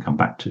that we can come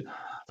back to.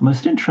 The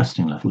most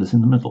interesting level is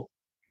in the middle.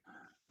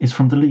 It's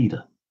from the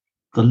leader.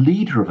 The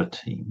leader of a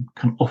team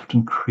can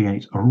often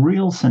create a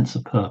real sense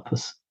of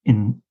purpose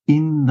in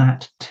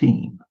that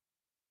team.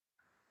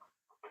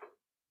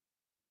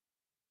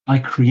 by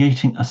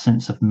creating a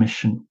sense of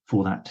mission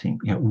for that team.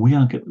 We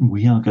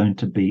are going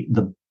to be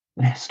the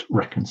best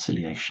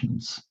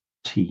reconciliations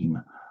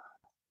team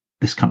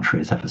this country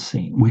has ever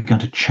seen. We're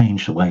going to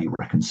change the way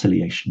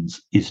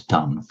reconciliations is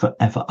done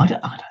forever. I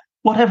don't,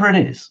 whatever it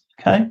is,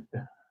 okay?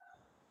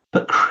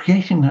 But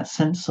creating that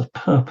sense of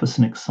purpose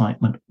and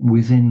excitement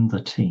within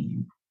the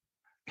team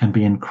can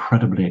be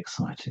incredibly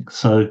exciting.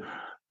 So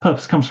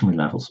purpose comes from three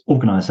levels: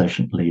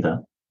 organization, leader,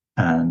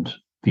 and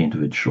the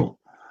individual.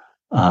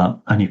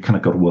 And you've kind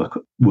of got to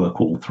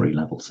work all three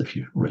levels if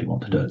you really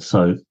want to do it.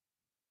 So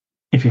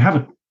if you have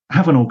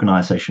an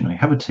organization or you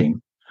have a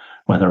team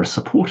where there are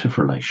supportive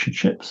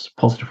relationships,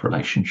 positive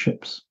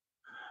relationships,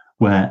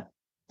 where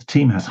the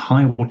team has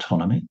high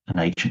autonomy and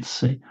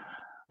agency,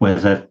 where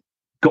they've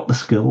got the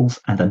skills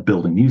and then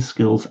building new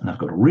skills and they've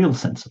got a real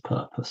sense of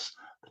purpose,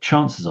 the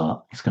chances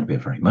are it's going to be a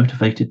very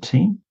motivated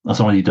team, as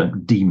long as you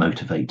don't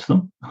demotivate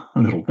them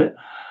a little bit.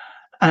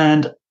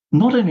 And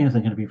not only are they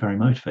going to be very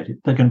motivated,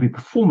 they're going to be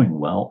performing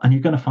well, and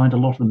you're going to find a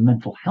lot of the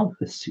mental health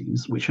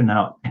issues, which are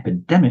now at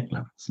epidemic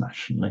levels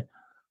nationally,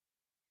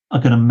 are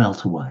going to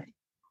melt away.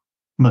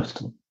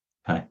 Most of them,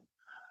 okay?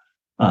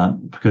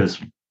 Because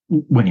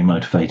when you're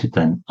motivated,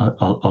 then a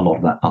lot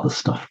of that other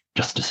stuff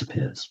just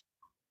disappears.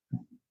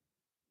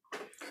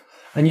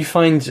 And you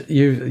find,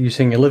 you're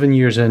saying 11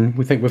 years in,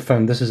 we think we've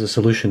found this is a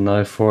solution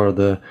now for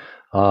the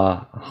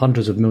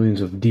hundreds of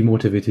millions of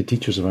demotivated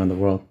teachers around the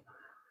world.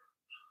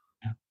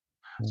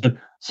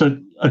 So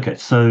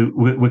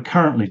we're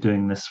currently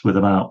doing this with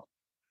about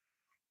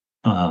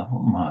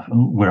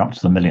we're up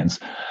to the millions,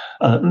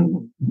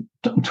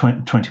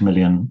 20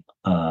 million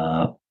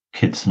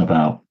kids and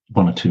about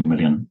 1 or 2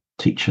 million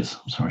teachers.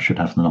 Sorry, I should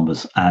have the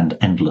numbers, and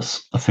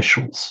endless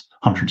officials,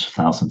 hundreds of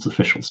thousands of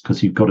officials,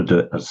 because you've got to do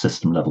it at a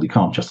system level. You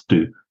can't just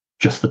do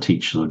just the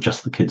teachers or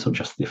just the kids or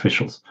just the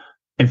officials.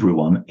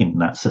 Everyone in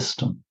that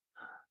system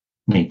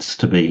needs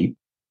to be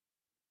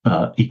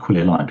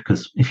equally aligned,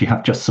 because if you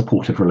have just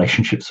supportive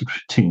relationships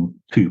between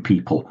two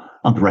people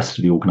and the rest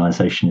of the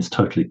organization is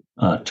totally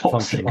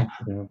toxic,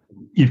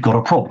 you've got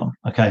a problem.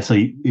 Okay, so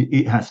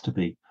it has to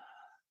be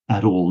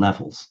at all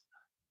levels.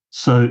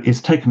 So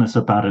it's taken us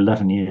about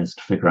 11 years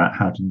to figure out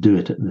how to do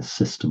it at this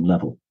system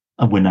level,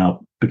 and we're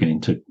now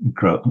beginning to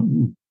grow.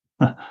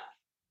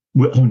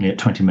 We're only at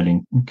 20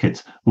 million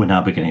kids. We're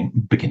now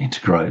beginning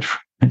to grow it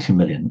 20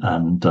 million,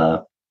 and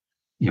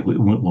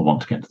we'll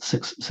want to get to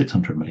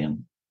 600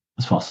 million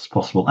as fast as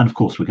possible. And of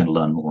course, we're going to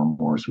learn more and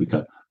more as we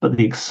go. But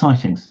the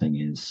exciting thing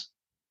is,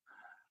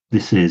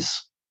 this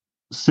is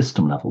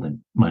system level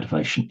in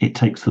motivation. It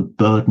takes the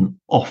burden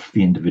off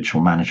the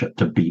individual manager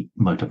to be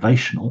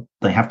motivational.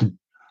 They have to,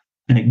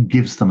 and it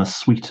gives them a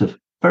suite of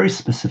very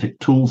specific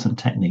tools and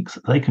techniques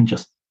that they can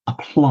just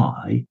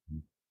apply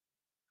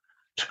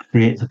to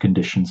create the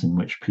conditions in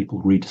which people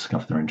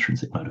rediscover their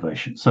intrinsic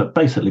motivation. So it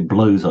basically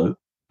blows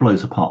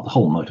apart the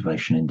whole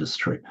motivation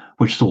industry,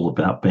 which is all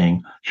about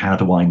being, how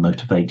do I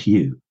motivate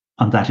you?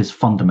 And that is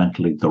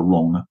fundamentally the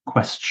wrong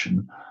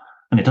question.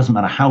 And it doesn't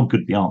matter how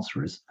good the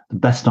answer is, the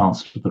best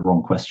answer to the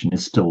wrong question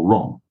is still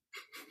wrong.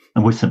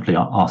 And we simply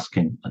are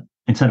asking,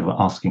 instead of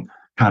asking,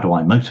 how do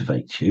I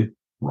motivate you?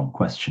 Wrong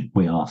question.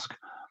 We ask,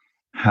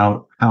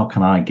 how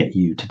can I get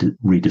you to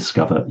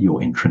rediscover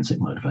your intrinsic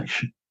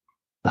motivation?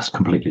 That's a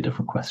completely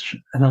different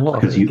question. And a lot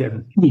because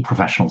all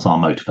professionals are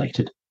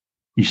motivated.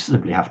 You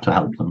simply have to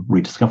help them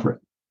rediscover it.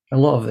 A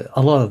lot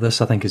of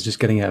this, I think, is just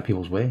getting out of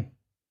people's way.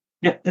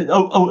 Yeah.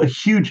 A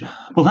huge.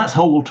 Well, that's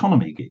whole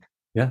autonomy gig.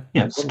 Yeah.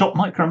 Yeah. Stop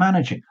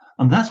micromanaging,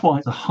 and that's why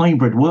the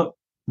hybrid work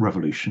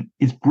revolution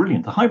is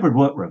brilliant. The hybrid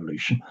work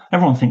revolution.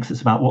 Everyone thinks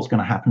it's about what's going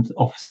to happen to the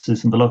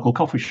offices and the local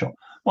coffee shop.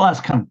 Well,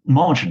 that's kind of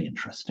marginally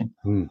interesting.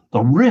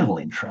 The real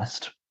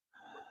interest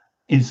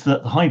is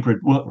that the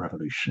hybrid work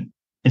revolution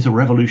is a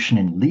revolution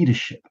in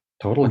leadership,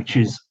 which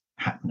is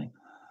happening.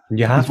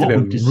 You have to be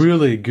a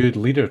really good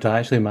leader to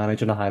actually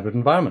manage in a hybrid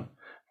environment.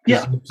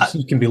 Yeah.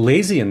 You can be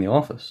lazy in the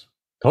office.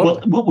 Totally.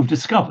 Well, what we've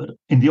discovered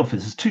in the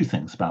office is two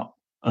things about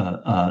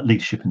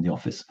leadership in the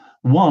office.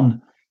 One,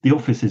 the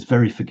office is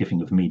very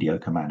forgiving of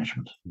mediocre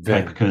management,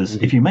 because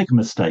if you make a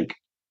mistake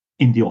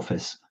in the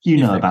office, you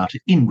know about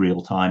it in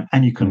real time,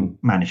 and you can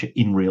manage it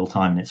in real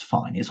time, and it's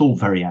fine. It's all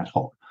very ad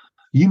hoc.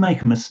 You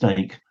make a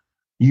mistake,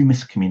 you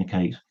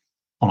miscommunicate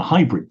on a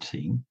hybrid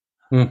team,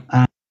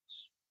 and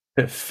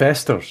it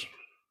festers.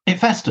 It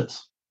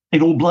festers.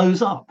 It all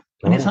blows up,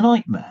 and it's a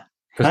nightmare.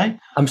 Okay?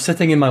 I'm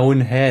sitting in my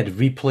own head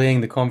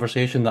replaying the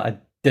conversation that I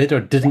did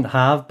or didn't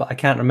have, but I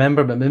can't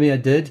remember, but maybe I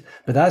did.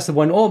 But that's the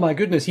one, oh my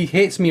goodness, he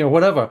hates me or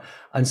whatever.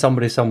 And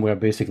somebody somewhere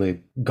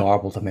basically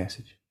garbled a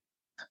message.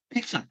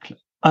 Exactly.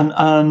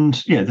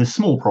 And yeah, this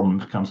small problem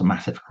becomes a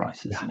massive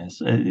crisis.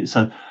 Yeah.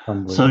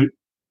 So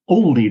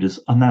all leaders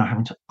are now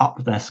having to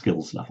up their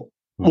skills level.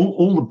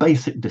 All the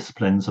basic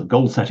disciplines of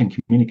goal setting,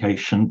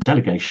 communication,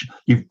 delegation,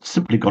 you've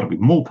simply got to be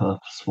more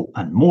purposeful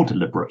and more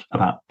deliberate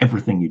about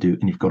everything you do,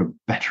 and you've got to be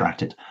better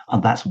at it.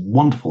 And that's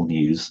wonderful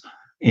news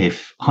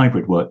if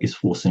hybrid work is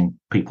forcing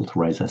people to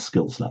raise their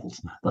skills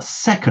levels. The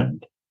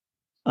second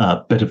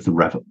bit of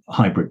the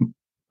hybrid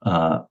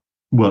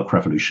work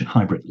revolution,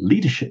 hybrid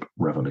leadership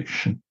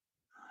revolution,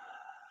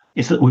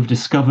 is that we've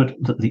discovered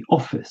that the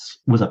office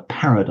was a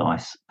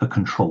paradise for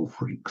control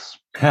freaks.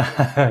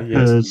 Yes.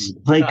 Because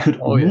they could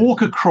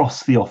walk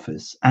across the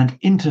office and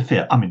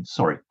interfere.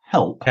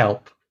 Help.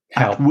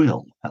 At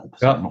will. Help,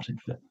 sorry, not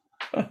interfere.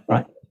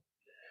 Right?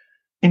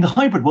 In the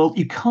hybrid world,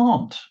 you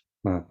can't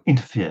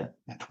interfere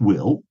at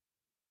will,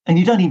 and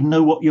you don't even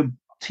know what your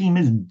team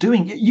is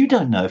doing. You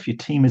don't know if your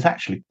team is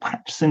actually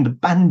practicing the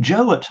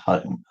banjo at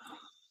home.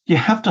 You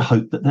have to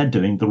hope that they're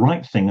doing the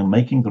right thing and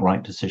making the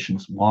right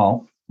decisions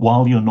while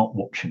you're not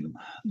watching them.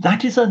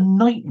 That is a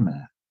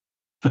nightmare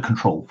for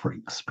control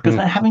freaks, because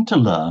they're having to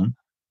learn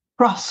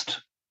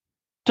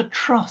to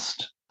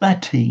trust their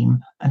team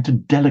and to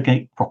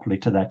delegate properly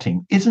to their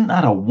team. Isn't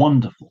that a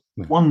wonderful,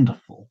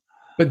 wonderful?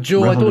 But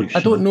Jo, I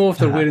don't know if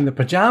they're wearing the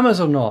pajamas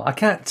or not. I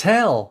can't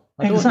tell.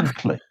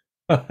 Exactly.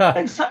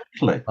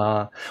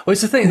 Well,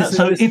 it's the thing.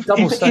 So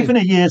if in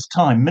a year's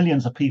time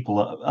millions of people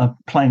are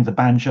playing the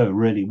banjo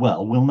really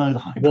well, we'll know the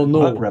hybrid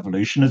work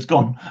revolution has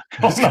gone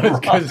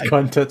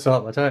tits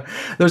up.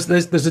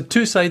 There's a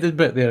two-sided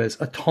bit there. It's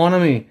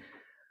autonomy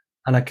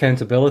and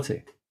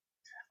accountability.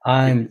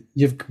 And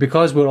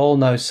because we're all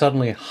now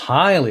suddenly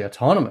highly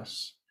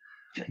autonomous,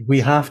 we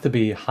have to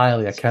be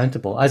highly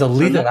accountable. As a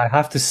leader, I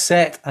have to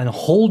set and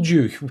hold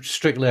you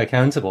strictly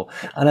accountable.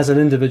 And as an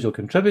individual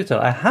contributor,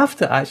 I have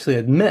to actually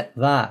admit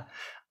that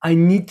I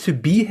need to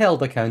be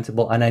held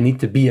accountable, and I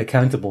need to be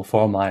accountable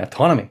for my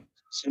autonomy.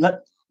 So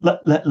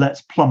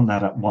let's plumb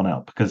that one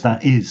out, because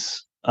that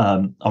is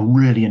a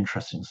really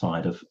interesting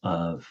side of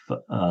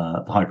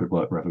the hybrid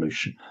work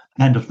revolution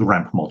and of the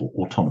RAMP model,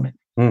 autonomy.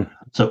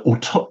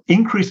 So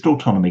increased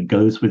autonomy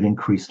goes with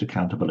increased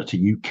accountability.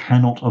 You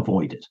cannot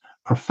avoid it.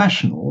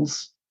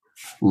 Professionals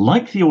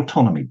like the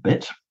autonomy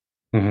bit.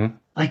 They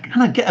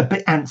kind of get a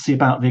bit antsy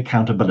about the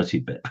accountability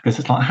bit, because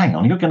it's like, hang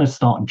on, you're going to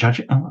start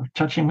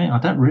judging me? I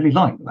don't really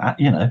like that,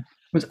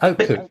 It's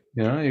output,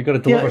 you've got to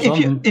deliver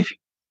something.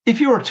 If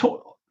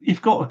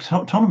you've got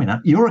autonomy now,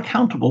 you're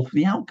accountable for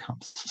the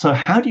outcomes. So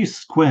how do you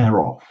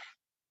square off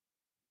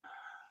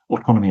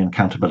autonomy and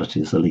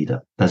accountability as a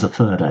leader? There's a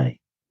third A,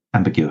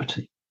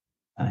 ambiguity.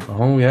 Okay?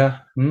 Oh, yeah.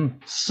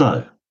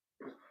 So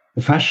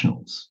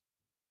professionals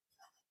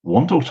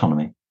want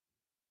autonomy,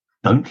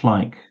 don't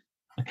like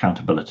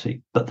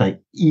accountability, but they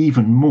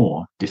even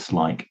more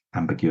dislike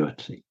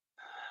ambiguity.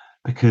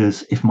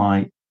 Because if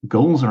my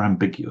goals are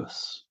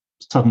ambiguous,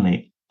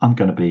 suddenly I'm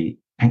going to be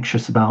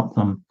anxious about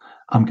them.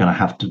 I'm going to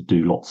have to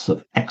do lots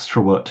of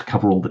extra work to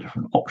cover all the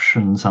different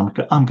options. I'm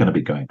going to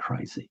be going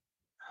crazy.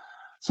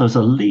 So as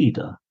a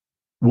leader,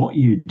 what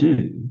you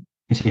do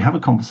is you have a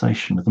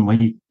conversation with them where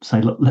you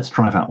say, look, let's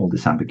drive out all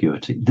this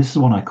ambiguity. This is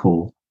what I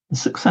call the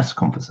success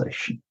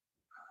conversation,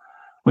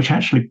 which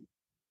actually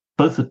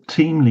both the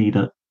team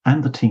leader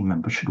and the team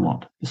member should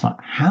want. It's like,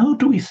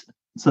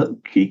 so the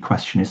key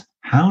question is,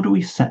 how do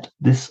we set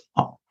this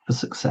up for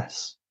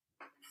success?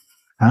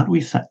 How do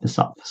we set this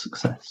up for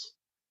success?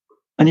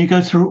 And you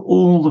go through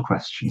all the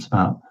questions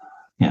about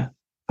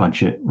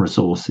budget,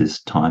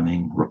 resources,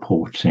 timing,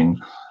 reporting,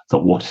 the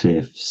what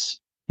ifs,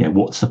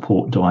 what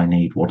support do I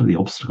need? What are the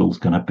obstacles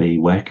going to be?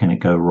 Where can it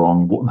go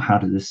wrong? How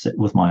does this sit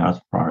with my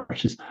other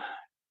priorities?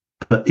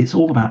 But it's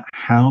all about,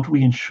 how do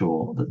we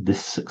ensure that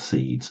this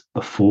succeeds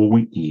before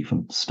we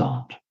even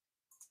start?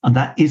 And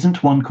that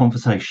isn't one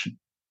conversation.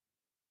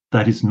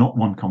 That is not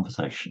one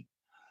conversation.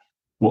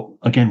 What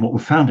we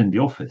found in the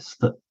office,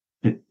 that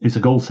it is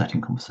a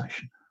goal-setting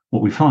conversation.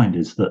 What we find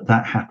is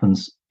that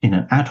happens in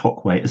an ad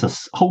hoc way as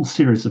a whole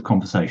series of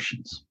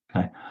conversations.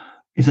 Okay,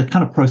 it's a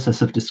kind of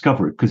process of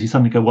discovery, because you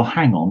suddenly go, well,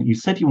 hang on, you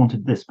said you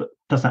wanted this, but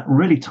does that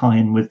really tie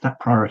in with that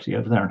priority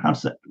over there? And how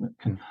does that?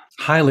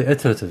 Highly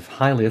iterative.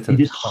 It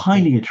is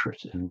highly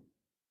iterative.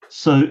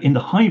 So in the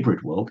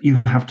hybrid world,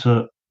 you have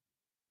to,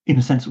 in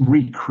a sense,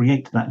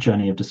 recreate that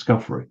journey of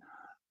discovery.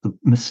 The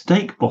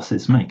mistake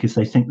bosses make is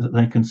they think that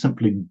they can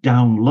simply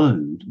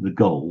download the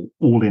goal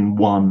all in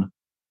one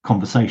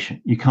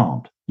conversation. You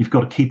can't. You've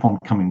got to keep on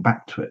coming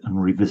back to it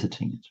and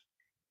revisiting it.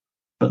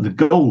 But the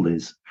goal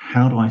is,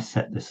 how do I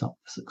set this up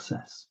for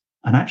success?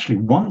 And actually,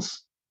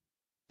 once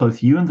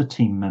both you and the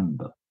team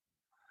member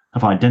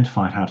have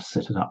identified how to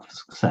set it up for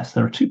success,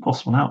 there are two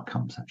possible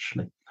outcomes,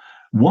 actually.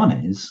 One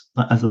is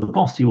that as a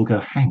boss, you will go,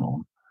 hang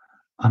on,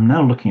 I'm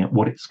now looking at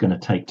what it's going to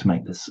take to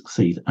make this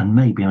succeed, and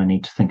maybe I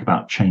need to think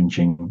about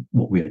changing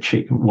what we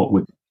achieve, what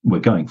we're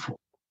going for.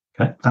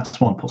 Okay, that's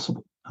one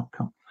possible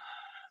outcome.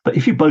 But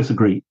if you both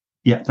agree,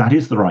 that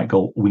is the right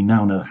goal, we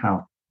now know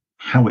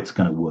how it's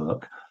going to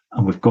work,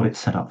 and we've got it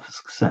set up for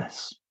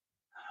success,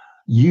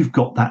 you've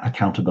got that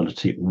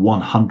accountability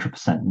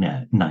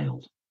 100%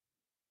 nailed,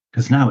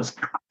 because now it's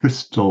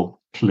crystal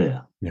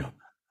clear. Yeah.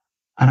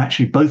 And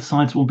actually, both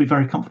sides will be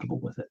very comfortable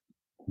with it.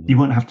 You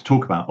won't have to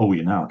talk about,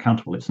 you're now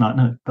accountable. It's not.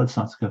 No, both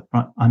sides go,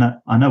 right,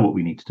 I know what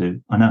we need to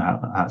do. I know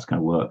how it's going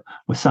to work.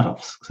 We're set up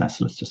for success.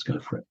 So let's just go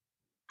for it.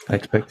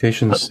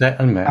 Expectations set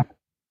and met.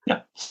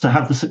 Yeah. So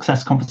have the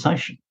success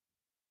conversation.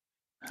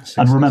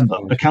 And remember,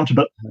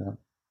 accountability. Yeah.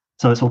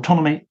 So it's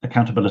autonomy,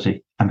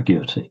 accountability,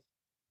 ambiguity.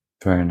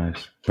 Very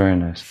nice. Very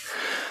nice.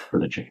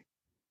 Trilogy.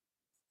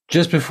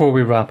 Just before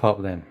we wrap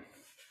up then,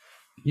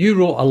 you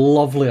wrote a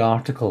lovely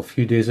article a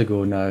few days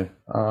ago now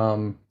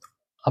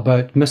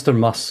about Mr.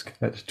 Musk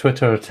at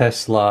Twitter,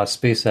 Tesla,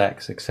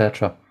 SpaceX,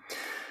 etc.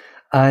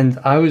 And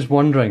I was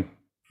wondering,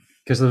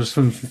 because there's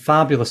some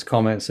fabulous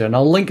comments there, and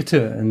I'll link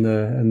to it in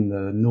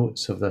the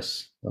notes of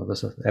this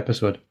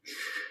episode.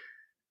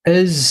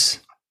 Is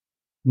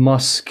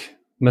Musk,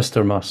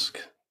 Mr. Musk,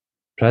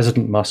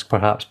 President Musk,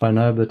 perhaps by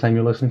now, by the time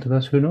you're listening to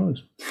this, who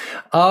knows?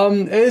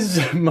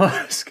 Is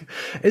Musk,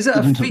 is it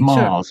a feature? Of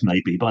Mars,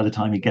 maybe, by the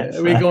time he gets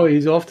there. There we go,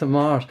 he's off to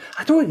Mars.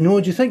 I don't know,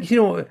 do you think,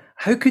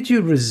 how could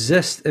you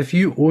resist, if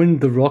you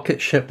owned the rocket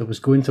ship that was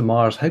going to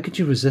Mars, how could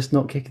you resist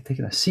not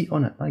taking a seat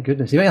on it? My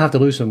goodness, you might have to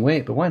lose some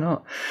weight, but why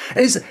not?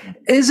 Is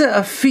it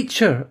a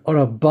feature or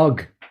a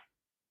bug?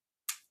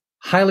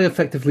 Highly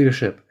effective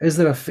leadership. Is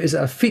it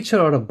a feature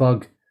or a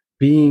bug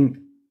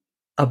being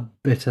a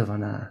bit of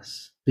an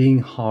ass? Being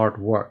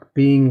hard work,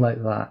 being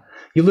like that.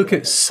 You look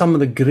at some of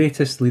the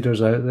greatest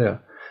leaders out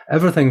there,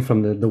 everything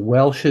from the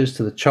Welshes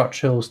to the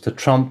Churchills to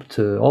Trump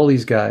to all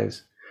these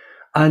guys.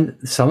 And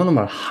some of them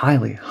are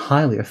highly,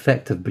 highly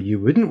effective, but you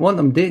wouldn't want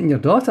them dating your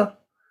daughter.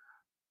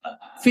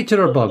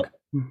 Feature or bug?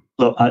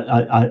 Look,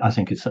 I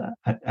think it's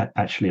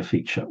actually a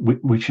feature,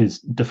 which is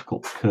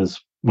difficult because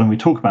when we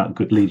talk about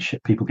good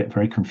leadership, people get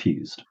very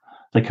confused.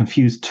 They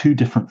confuse two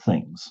different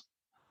things.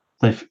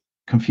 They've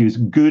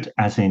confused good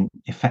as in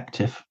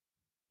effective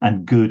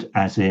and good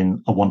as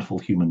in a wonderful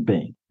human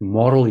being.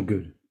 Morally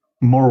good.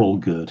 Moral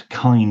good,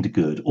 kind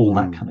good, all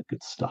that kind of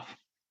good stuff.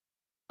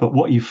 But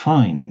what you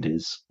find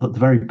is that the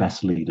very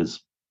best leaders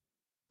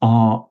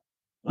are,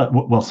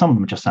 well, some of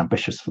them are just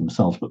ambitious for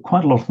themselves, but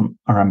quite a lot of them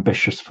are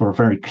ambitious for a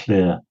very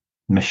clear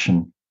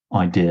mission,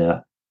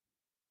 idea,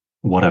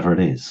 whatever it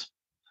is.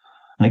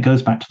 And it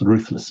goes back to the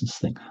ruthlessness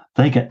thing.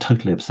 They get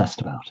totally obsessed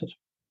about it,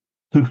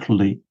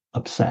 totally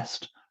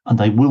obsessed, and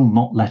they will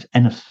not let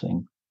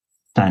anything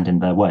stand in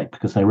their way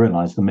because they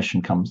realize the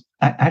mission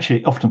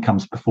often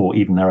comes before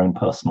even their own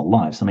personal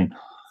lives. I mean,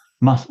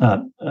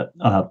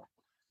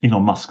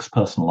 Elon Musk's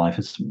personal life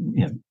is,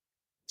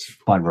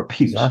 by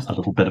repute, a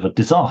little bit of a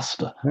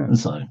disaster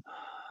zone.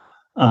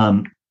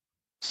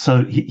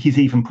 So he's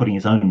even putting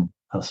his own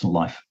personal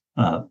life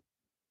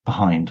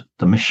behind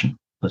the mission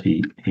that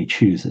he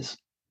chooses.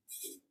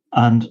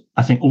 And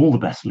I think all the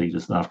best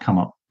leaders that I've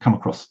come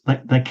across,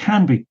 they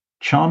can be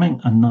charming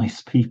and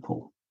nice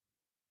people,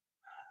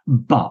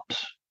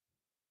 but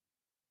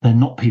they're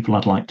not people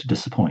I'd like to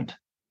disappoint,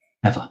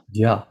 ever.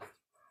 Yeah.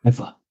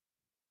 Ever.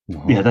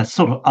 Uh-huh. Yeah, they're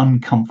sort of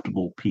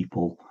uncomfortable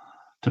people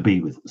to be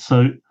with.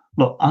 So,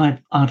 look,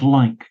 I'd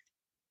like,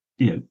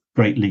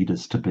 great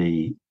leaders to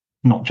be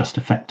not just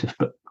effective,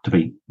 but to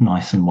be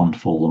nice and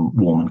wonderful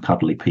and warm and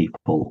cuddly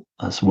people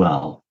as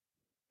well.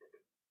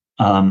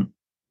 And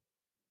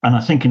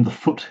I think in the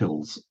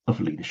foothills of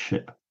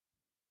leadership,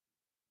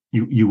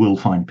 you will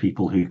find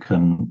people who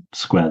can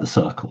square the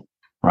circle,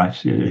 right?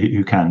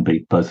 Who can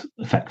be both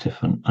effective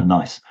and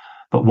nice.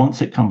 But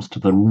once it comes to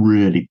the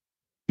really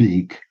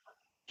big,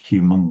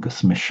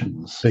 humongous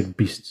missions, big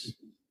beasts,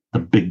 the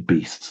big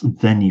beasts,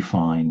 then you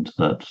find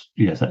that,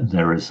 that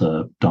there is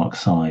a dark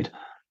side.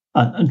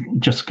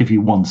 And just to give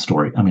you one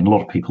story, I mean, a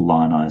lot of people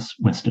lionize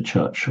Winston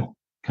Churchill.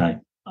 Okay,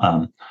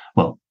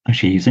 well,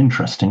 actually, he's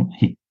interesting.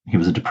 He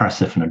was a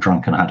depressive and a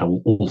drunk and had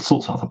all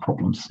sorts of other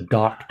problems. The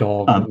dark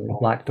dog,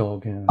 black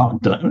dog.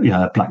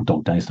 Black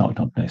dog days, dark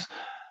dog days.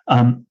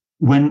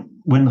 When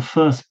the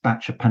first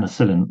batch of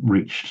penicillin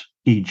reached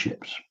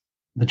Egypt,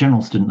 the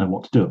generals didn't know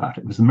what to do about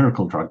it. It was a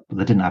miracle drug, but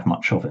they didn't have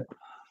much of it.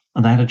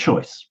 And they had a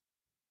choice.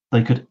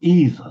 They could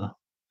either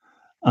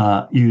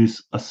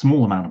use a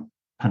small amount of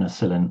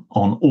penicillin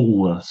on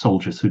all the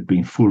soldiers who'd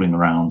been fooling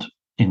around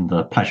in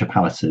the pleasure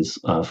palaces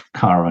of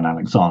Cairo and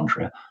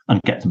Alexandria and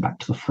get them back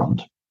to the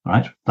front,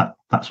 right?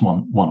 That's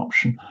one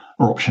option.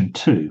 Or option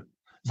two,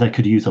 they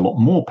could use a lot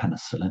more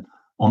penicillin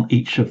on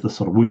each of the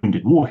sort of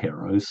wounded war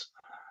heroes,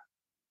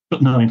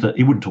 but knowing that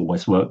it wouldn't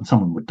always work and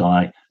someone would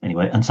die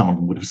anyway and some of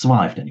them would have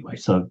survived anyway.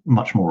 So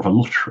much more of a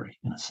lottery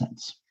in a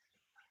sense.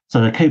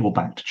 So they cabled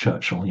back to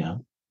Churchill,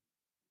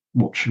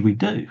 what should we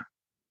do?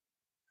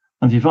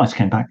 And the advice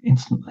came back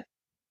instantly.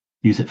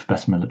 Use it for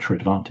best military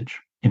advantage.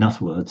 In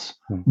other words,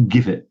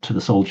 give it to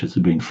the soldiers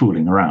who've been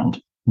fooling around,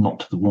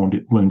 not to the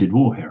wounded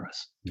war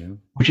heroes,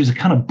 which is a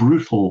kind of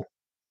brutal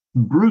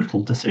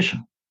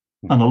decision.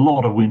 And a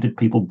lot of wounded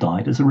people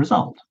died as a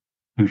result,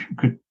 who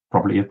could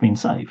probably have been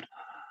saved.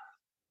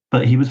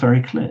 But he was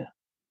very clear.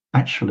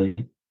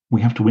 Actually,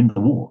 we have to win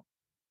the war.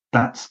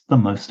 That's the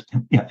most,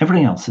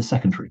 everything else is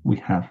secondary. We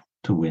have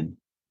to win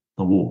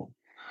the war.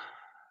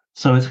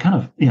 So it's kind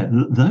of,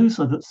 those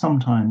are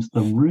sometimes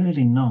the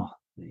really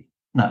nasty.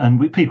 Now, and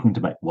people can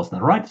debate, was that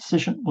the right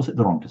decision? Was it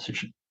the wrong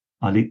decision?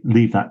 I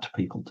leave that to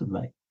people to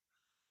debate.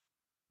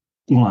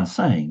 All I'm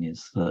saying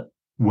is that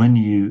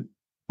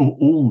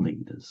all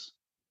leaders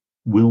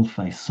will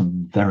face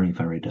some very,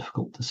 very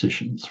difficult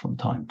decisions from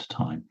time to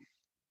time.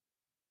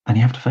 And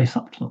you have to face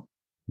up to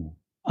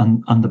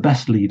them. And the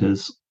best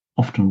leaders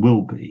often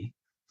will be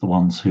the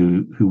ones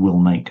who will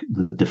make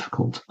the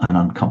difficult and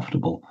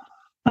uncomfortable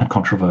and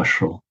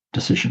controversial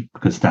decision,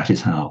 because that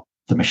is how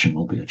the mission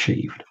will be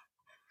achieved.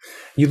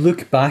 You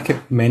look back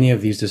at many of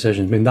these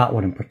decisions, I mean, that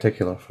one in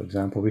particular, for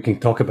example, we can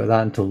talk about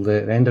that until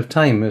the end of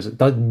time.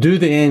 Do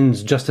the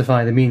ends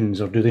justify the means,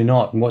 or do they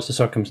not? And what's the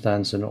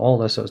circumstance and all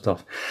this sort of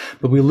stuff?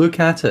 But we look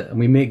at it and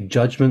we make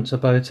judgments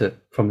about it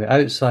from the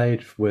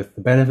outside with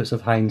the benefits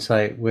of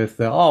hindsight, with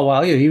the, oh,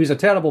 well, he was a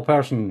terrible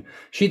person.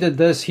 She did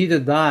this, he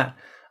did that.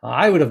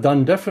 I would have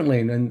done differently.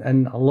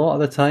 And a lot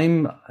of the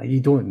time, you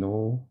don't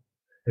know.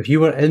 If you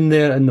were in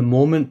there in the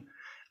moment,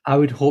 I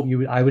would hope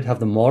I would have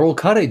the moral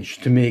courage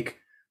to make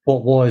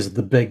what was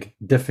the big,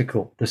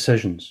 difficult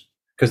decisions,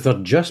 because they're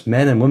just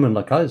men and women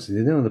like us.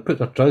 They put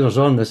their trousers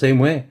on the same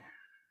way.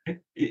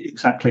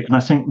 Exactly. And I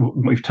think what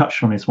we've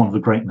touched on is one of the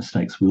great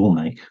mistakes we all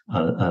make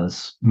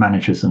as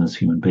managers and as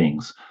human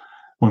beings.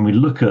 When we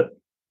look at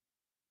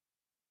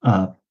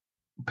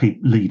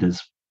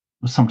leaders,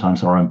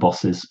 sometimes our own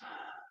bosses,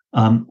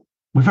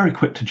 we're very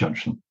quick to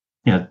judge them.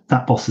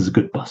 That boss is a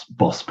good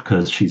boss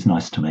because she's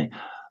nice to me.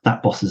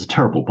 That boss is a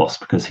terrible boss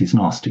because he's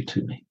nasty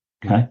to me.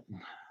 Okay.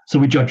 So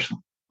we judge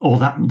them. Or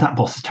that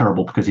boss is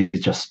terrible because he's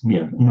just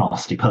a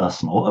nasty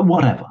person, or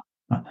whatever.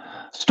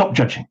 Stop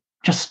judging.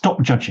 Just stop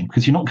judging,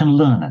 because you're not going to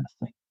learn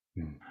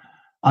anything.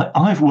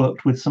 I've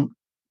worked with some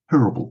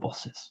horrible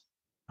bosses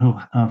who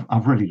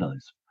I've really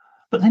loathed.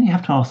 But then you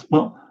have to ask,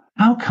 well,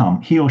 how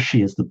come he or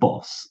she is the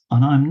boss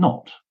and I'm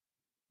not?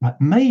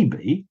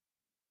 Maybe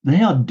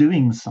they are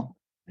doing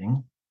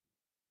something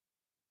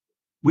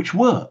which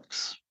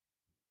works.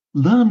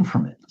 Learn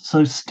from it.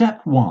 So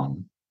step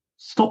one,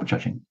 stop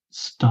judging.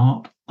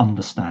 Start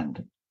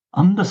understanding.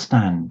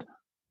 Understand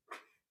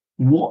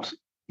what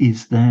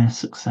is their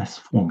success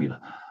formula.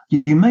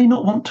 You may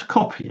not want to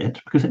copy it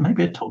because it may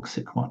be a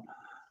toxic one,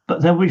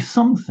 but there will be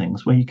some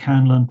things where you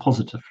can learn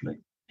positively,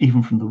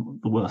 even from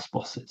the worst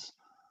bosses.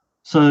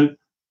 So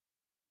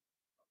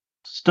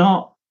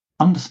start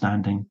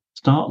understanding,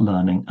 start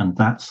learning, and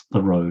that's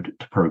the road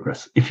to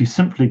progress. If you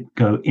simply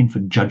go in for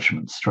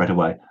judgment straight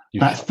away,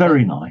 that's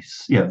very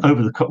nice.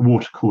 Over the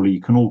water cooler, you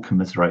can all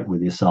commiserate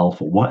with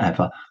yourself or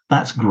whatever.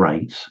 That's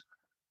great,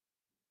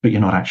 but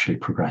you're not actually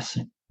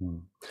progressing.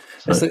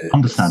 So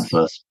understand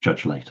first,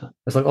 judge later.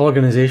 It's like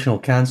organizational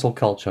cancel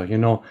culture,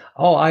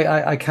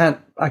 I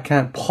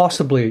can't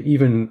possibly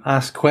even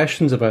ask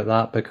questions about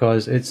that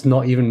because it's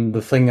not even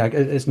the thing,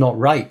 it's not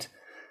right.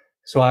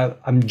 So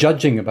I'm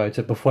judging about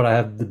it before I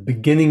have the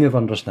beginning of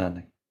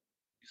understanding.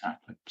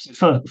 Exactly.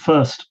 So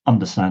first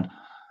understand,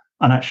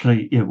 and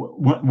actually,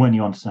 when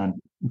you understand,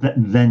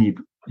 then you,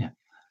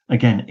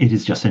 again, it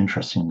is just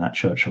interesting in that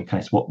Churchill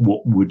case. What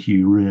would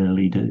you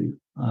really do?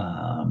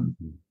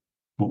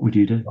 What would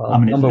you do?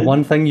 Well,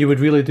 one thing you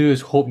would really do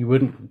is hope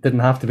you didn't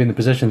have to be in the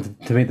position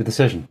to make the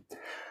decision.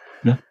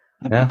 Yeah.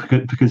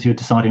 Because you're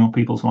deciding on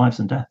people's lives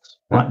and deaths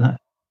right there.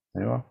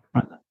 There you are.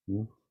 Right there.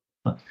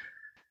 Yeah.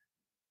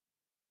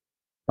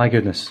 My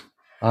goodness.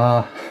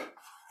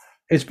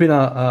 It's been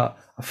a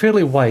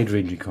fairly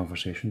wide-ranging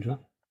conversation, Jo.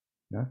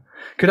 Yeah.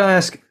 Could I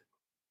ask,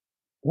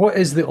 what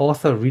is the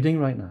author reading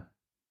right now?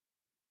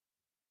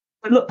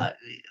 Look,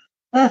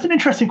 that's an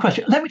interesting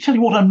question. Let me tell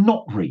you what I'm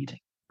not reading.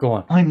 Go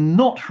on. I'm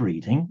not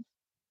reading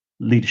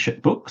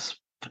leadership books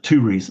for two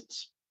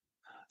reasons.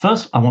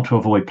 First, I want to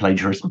avoid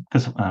plagiarism,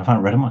 because if I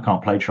haven't read them, I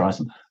can't plagiarize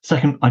them.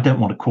 Second, I don't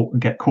want to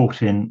get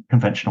caught in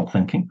conventional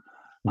thinking.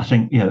 I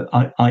think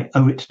I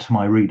owe it to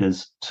my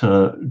readers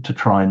to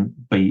try and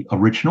be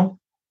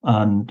original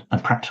and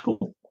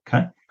practical.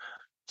 Okay,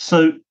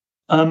 so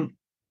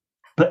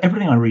but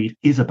everything I read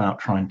is about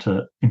trying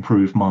to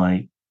improve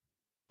my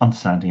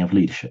understanding of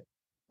leadership.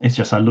 It's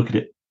just I look at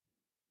it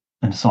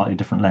in a slightly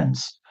different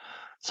lens.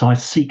 So I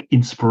seek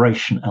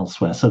inspiration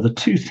elsewhere. So the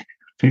two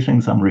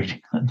things I'm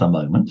reading at the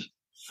moment.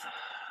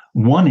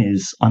 One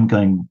is I'm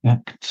going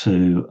back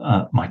to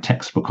my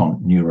textbook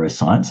on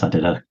neuroscience. I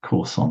did a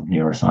course on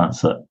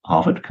neuroscience at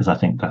Harvard because I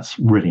think that's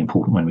really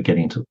important when we're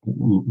getting into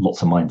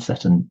lots of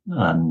mindset and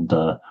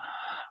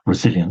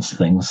resilience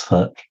things,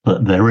 that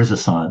there is a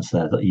science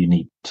there that you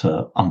need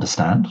to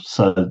understand.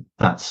 So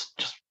that's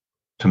just,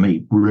 to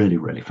me, really,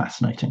 really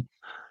fascinating.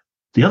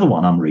 The other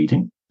one I'm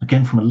reading,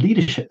 again from a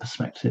leadership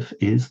perspective,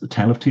 is The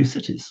Tale of Two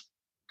Cities.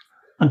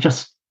 And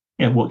just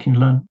what can you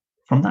learn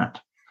from that?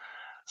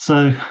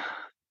 So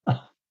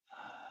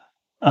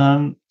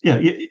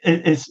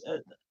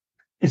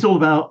it's all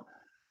about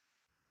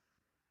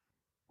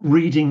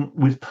reading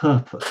with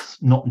purpose,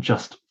 not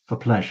just for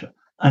pleasure.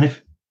 And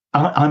if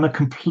I'm a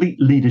complete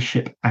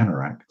leadership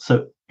anorak,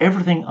 so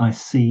everything I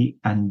see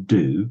and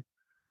do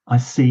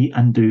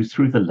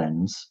through the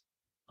lens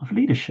of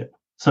leadership.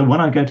 So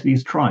when I go to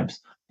these tribes,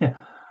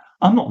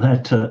 I'm not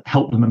there to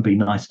help them and be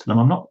nice to them.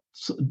 I'm not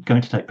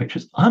going to take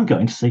pictures. I'm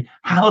going to see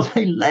how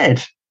they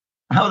led,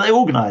 how are they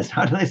organized,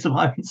 how do they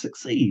survive and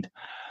succeed.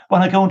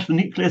 When I go onto the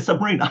nuclear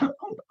submarine,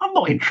 I'm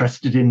not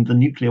interested in the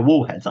nuclear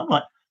warheads. I'm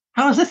like,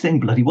 how is this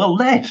thing bloody well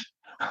led,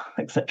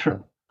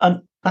 etc.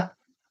 And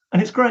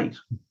it's great.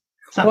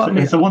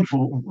 It's a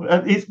wonderful.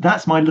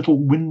 That's my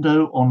little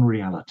window on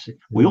reality.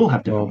 We all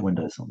have different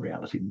windows on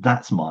reality.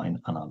 That's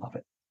mine, and I love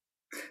it.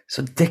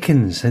 So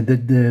Dickens,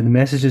 the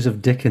messages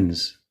of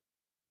Dickens.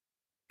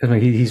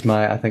 He's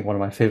I think one of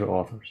my favourite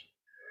authors.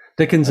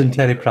 Dickens and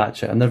Terry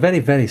Pratchett, and they're very,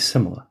 very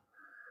similar.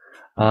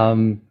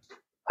 And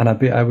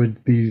I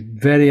would be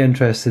very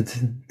interested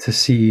to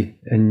see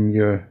in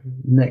your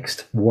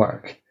next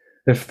work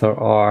if there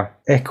are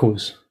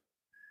echoes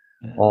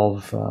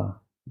of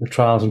the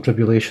trials and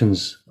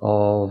tribulations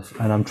of,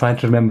 and I'm trying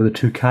to remember the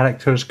two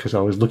characters because I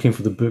was looking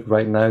for the book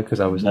right now because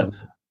I was. No.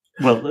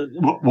 Well,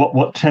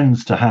 what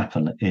tends to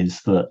happen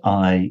is that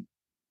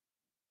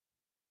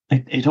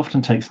it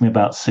often takes me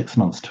about 6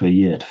 months to a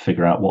year to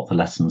figure out what the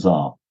lessons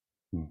are.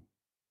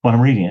 When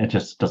I'm reading it, it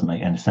just doesn't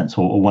make any sense.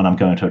 Or when I'm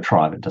going to a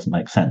tribe, it doesn't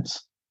make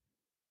sense.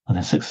 And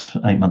then 6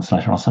 to 8 months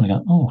later, I'll suddenly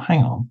go, oh,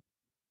 hang on.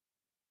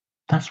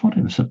 That's what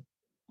it was.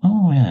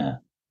 Oh, yeah.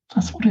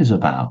 That's what it's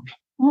about.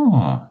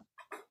 Oh,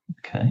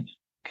 okay.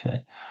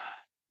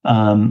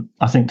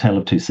 I think Tale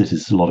of Two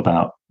Cities is a lot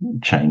about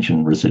change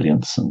and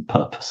resilience and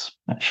purpose,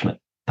 actually.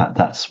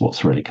 That's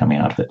what's really coming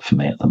out of it for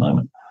me at the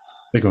moment.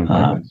 Big on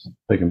purpose.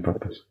 Big on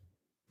purpose.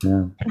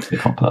 Yeah.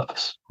 Big on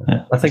purpose.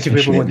 Yeah. I think if we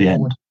ever want the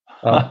end.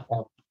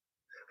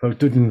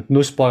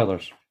 No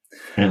spoilers.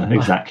 Yeah,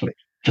 exactly.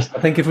 I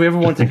think if we ever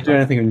wanted to do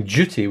anything on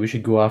duty, we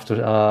should go after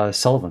Gilbert and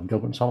Sullivan.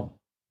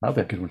 That would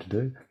be a good one to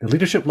do. The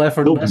leadership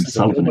lesson. Gilbert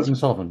and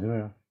Sullivan.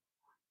 Yeah.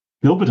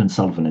 Gilbert and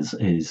Sullivan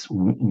is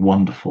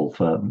wonderful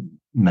for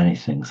many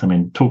things. I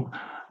mean,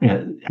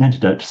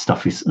 antidote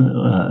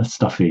to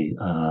stuffy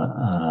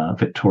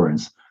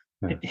Victorians.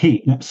 Yeah.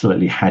 He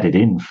absolutely had it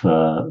in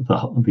for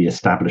the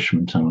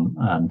establishment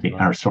and the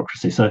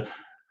aristocracy. So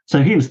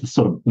he was the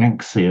sort of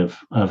Banksy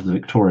of the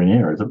Victorian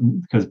era,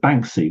 because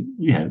Banksy,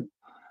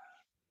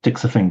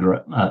 sticks a finger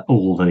at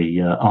all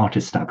the art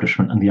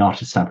establishment, and the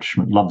art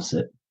establishment loves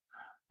it.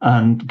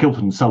 And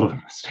Gilbert and Sullivan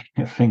are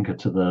sticking a finger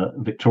to the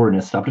Victorian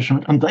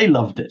establishment, and they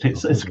loved it.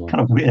 It's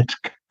kind of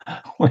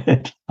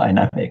weird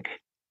dynamic.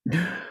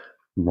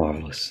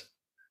 Marvelous.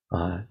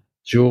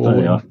 Jo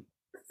Owen,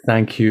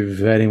 thank you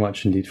very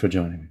much indeed for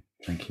joining me.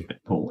 Thank you.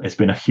 Paul, it's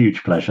been a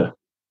huge pleasure.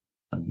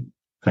 And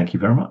thank you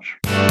very much.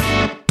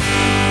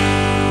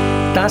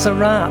 That's a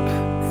wrap.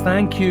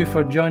 Thank you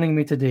for joining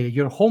me today.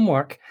 Your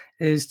homework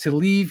is to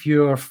leave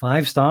your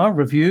 5-star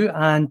review,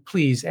 and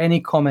please, any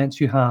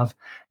comments you have,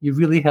 you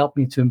really help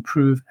me to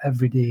improve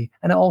every day,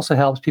 and it also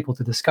helps people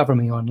to discover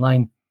me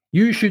online.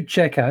 You should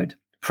check out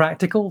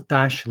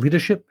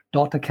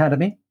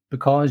practical-leadership.academy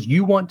because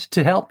you want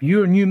to help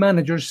your new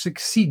managers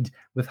succeed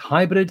with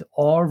hybrid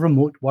or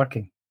remote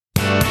working.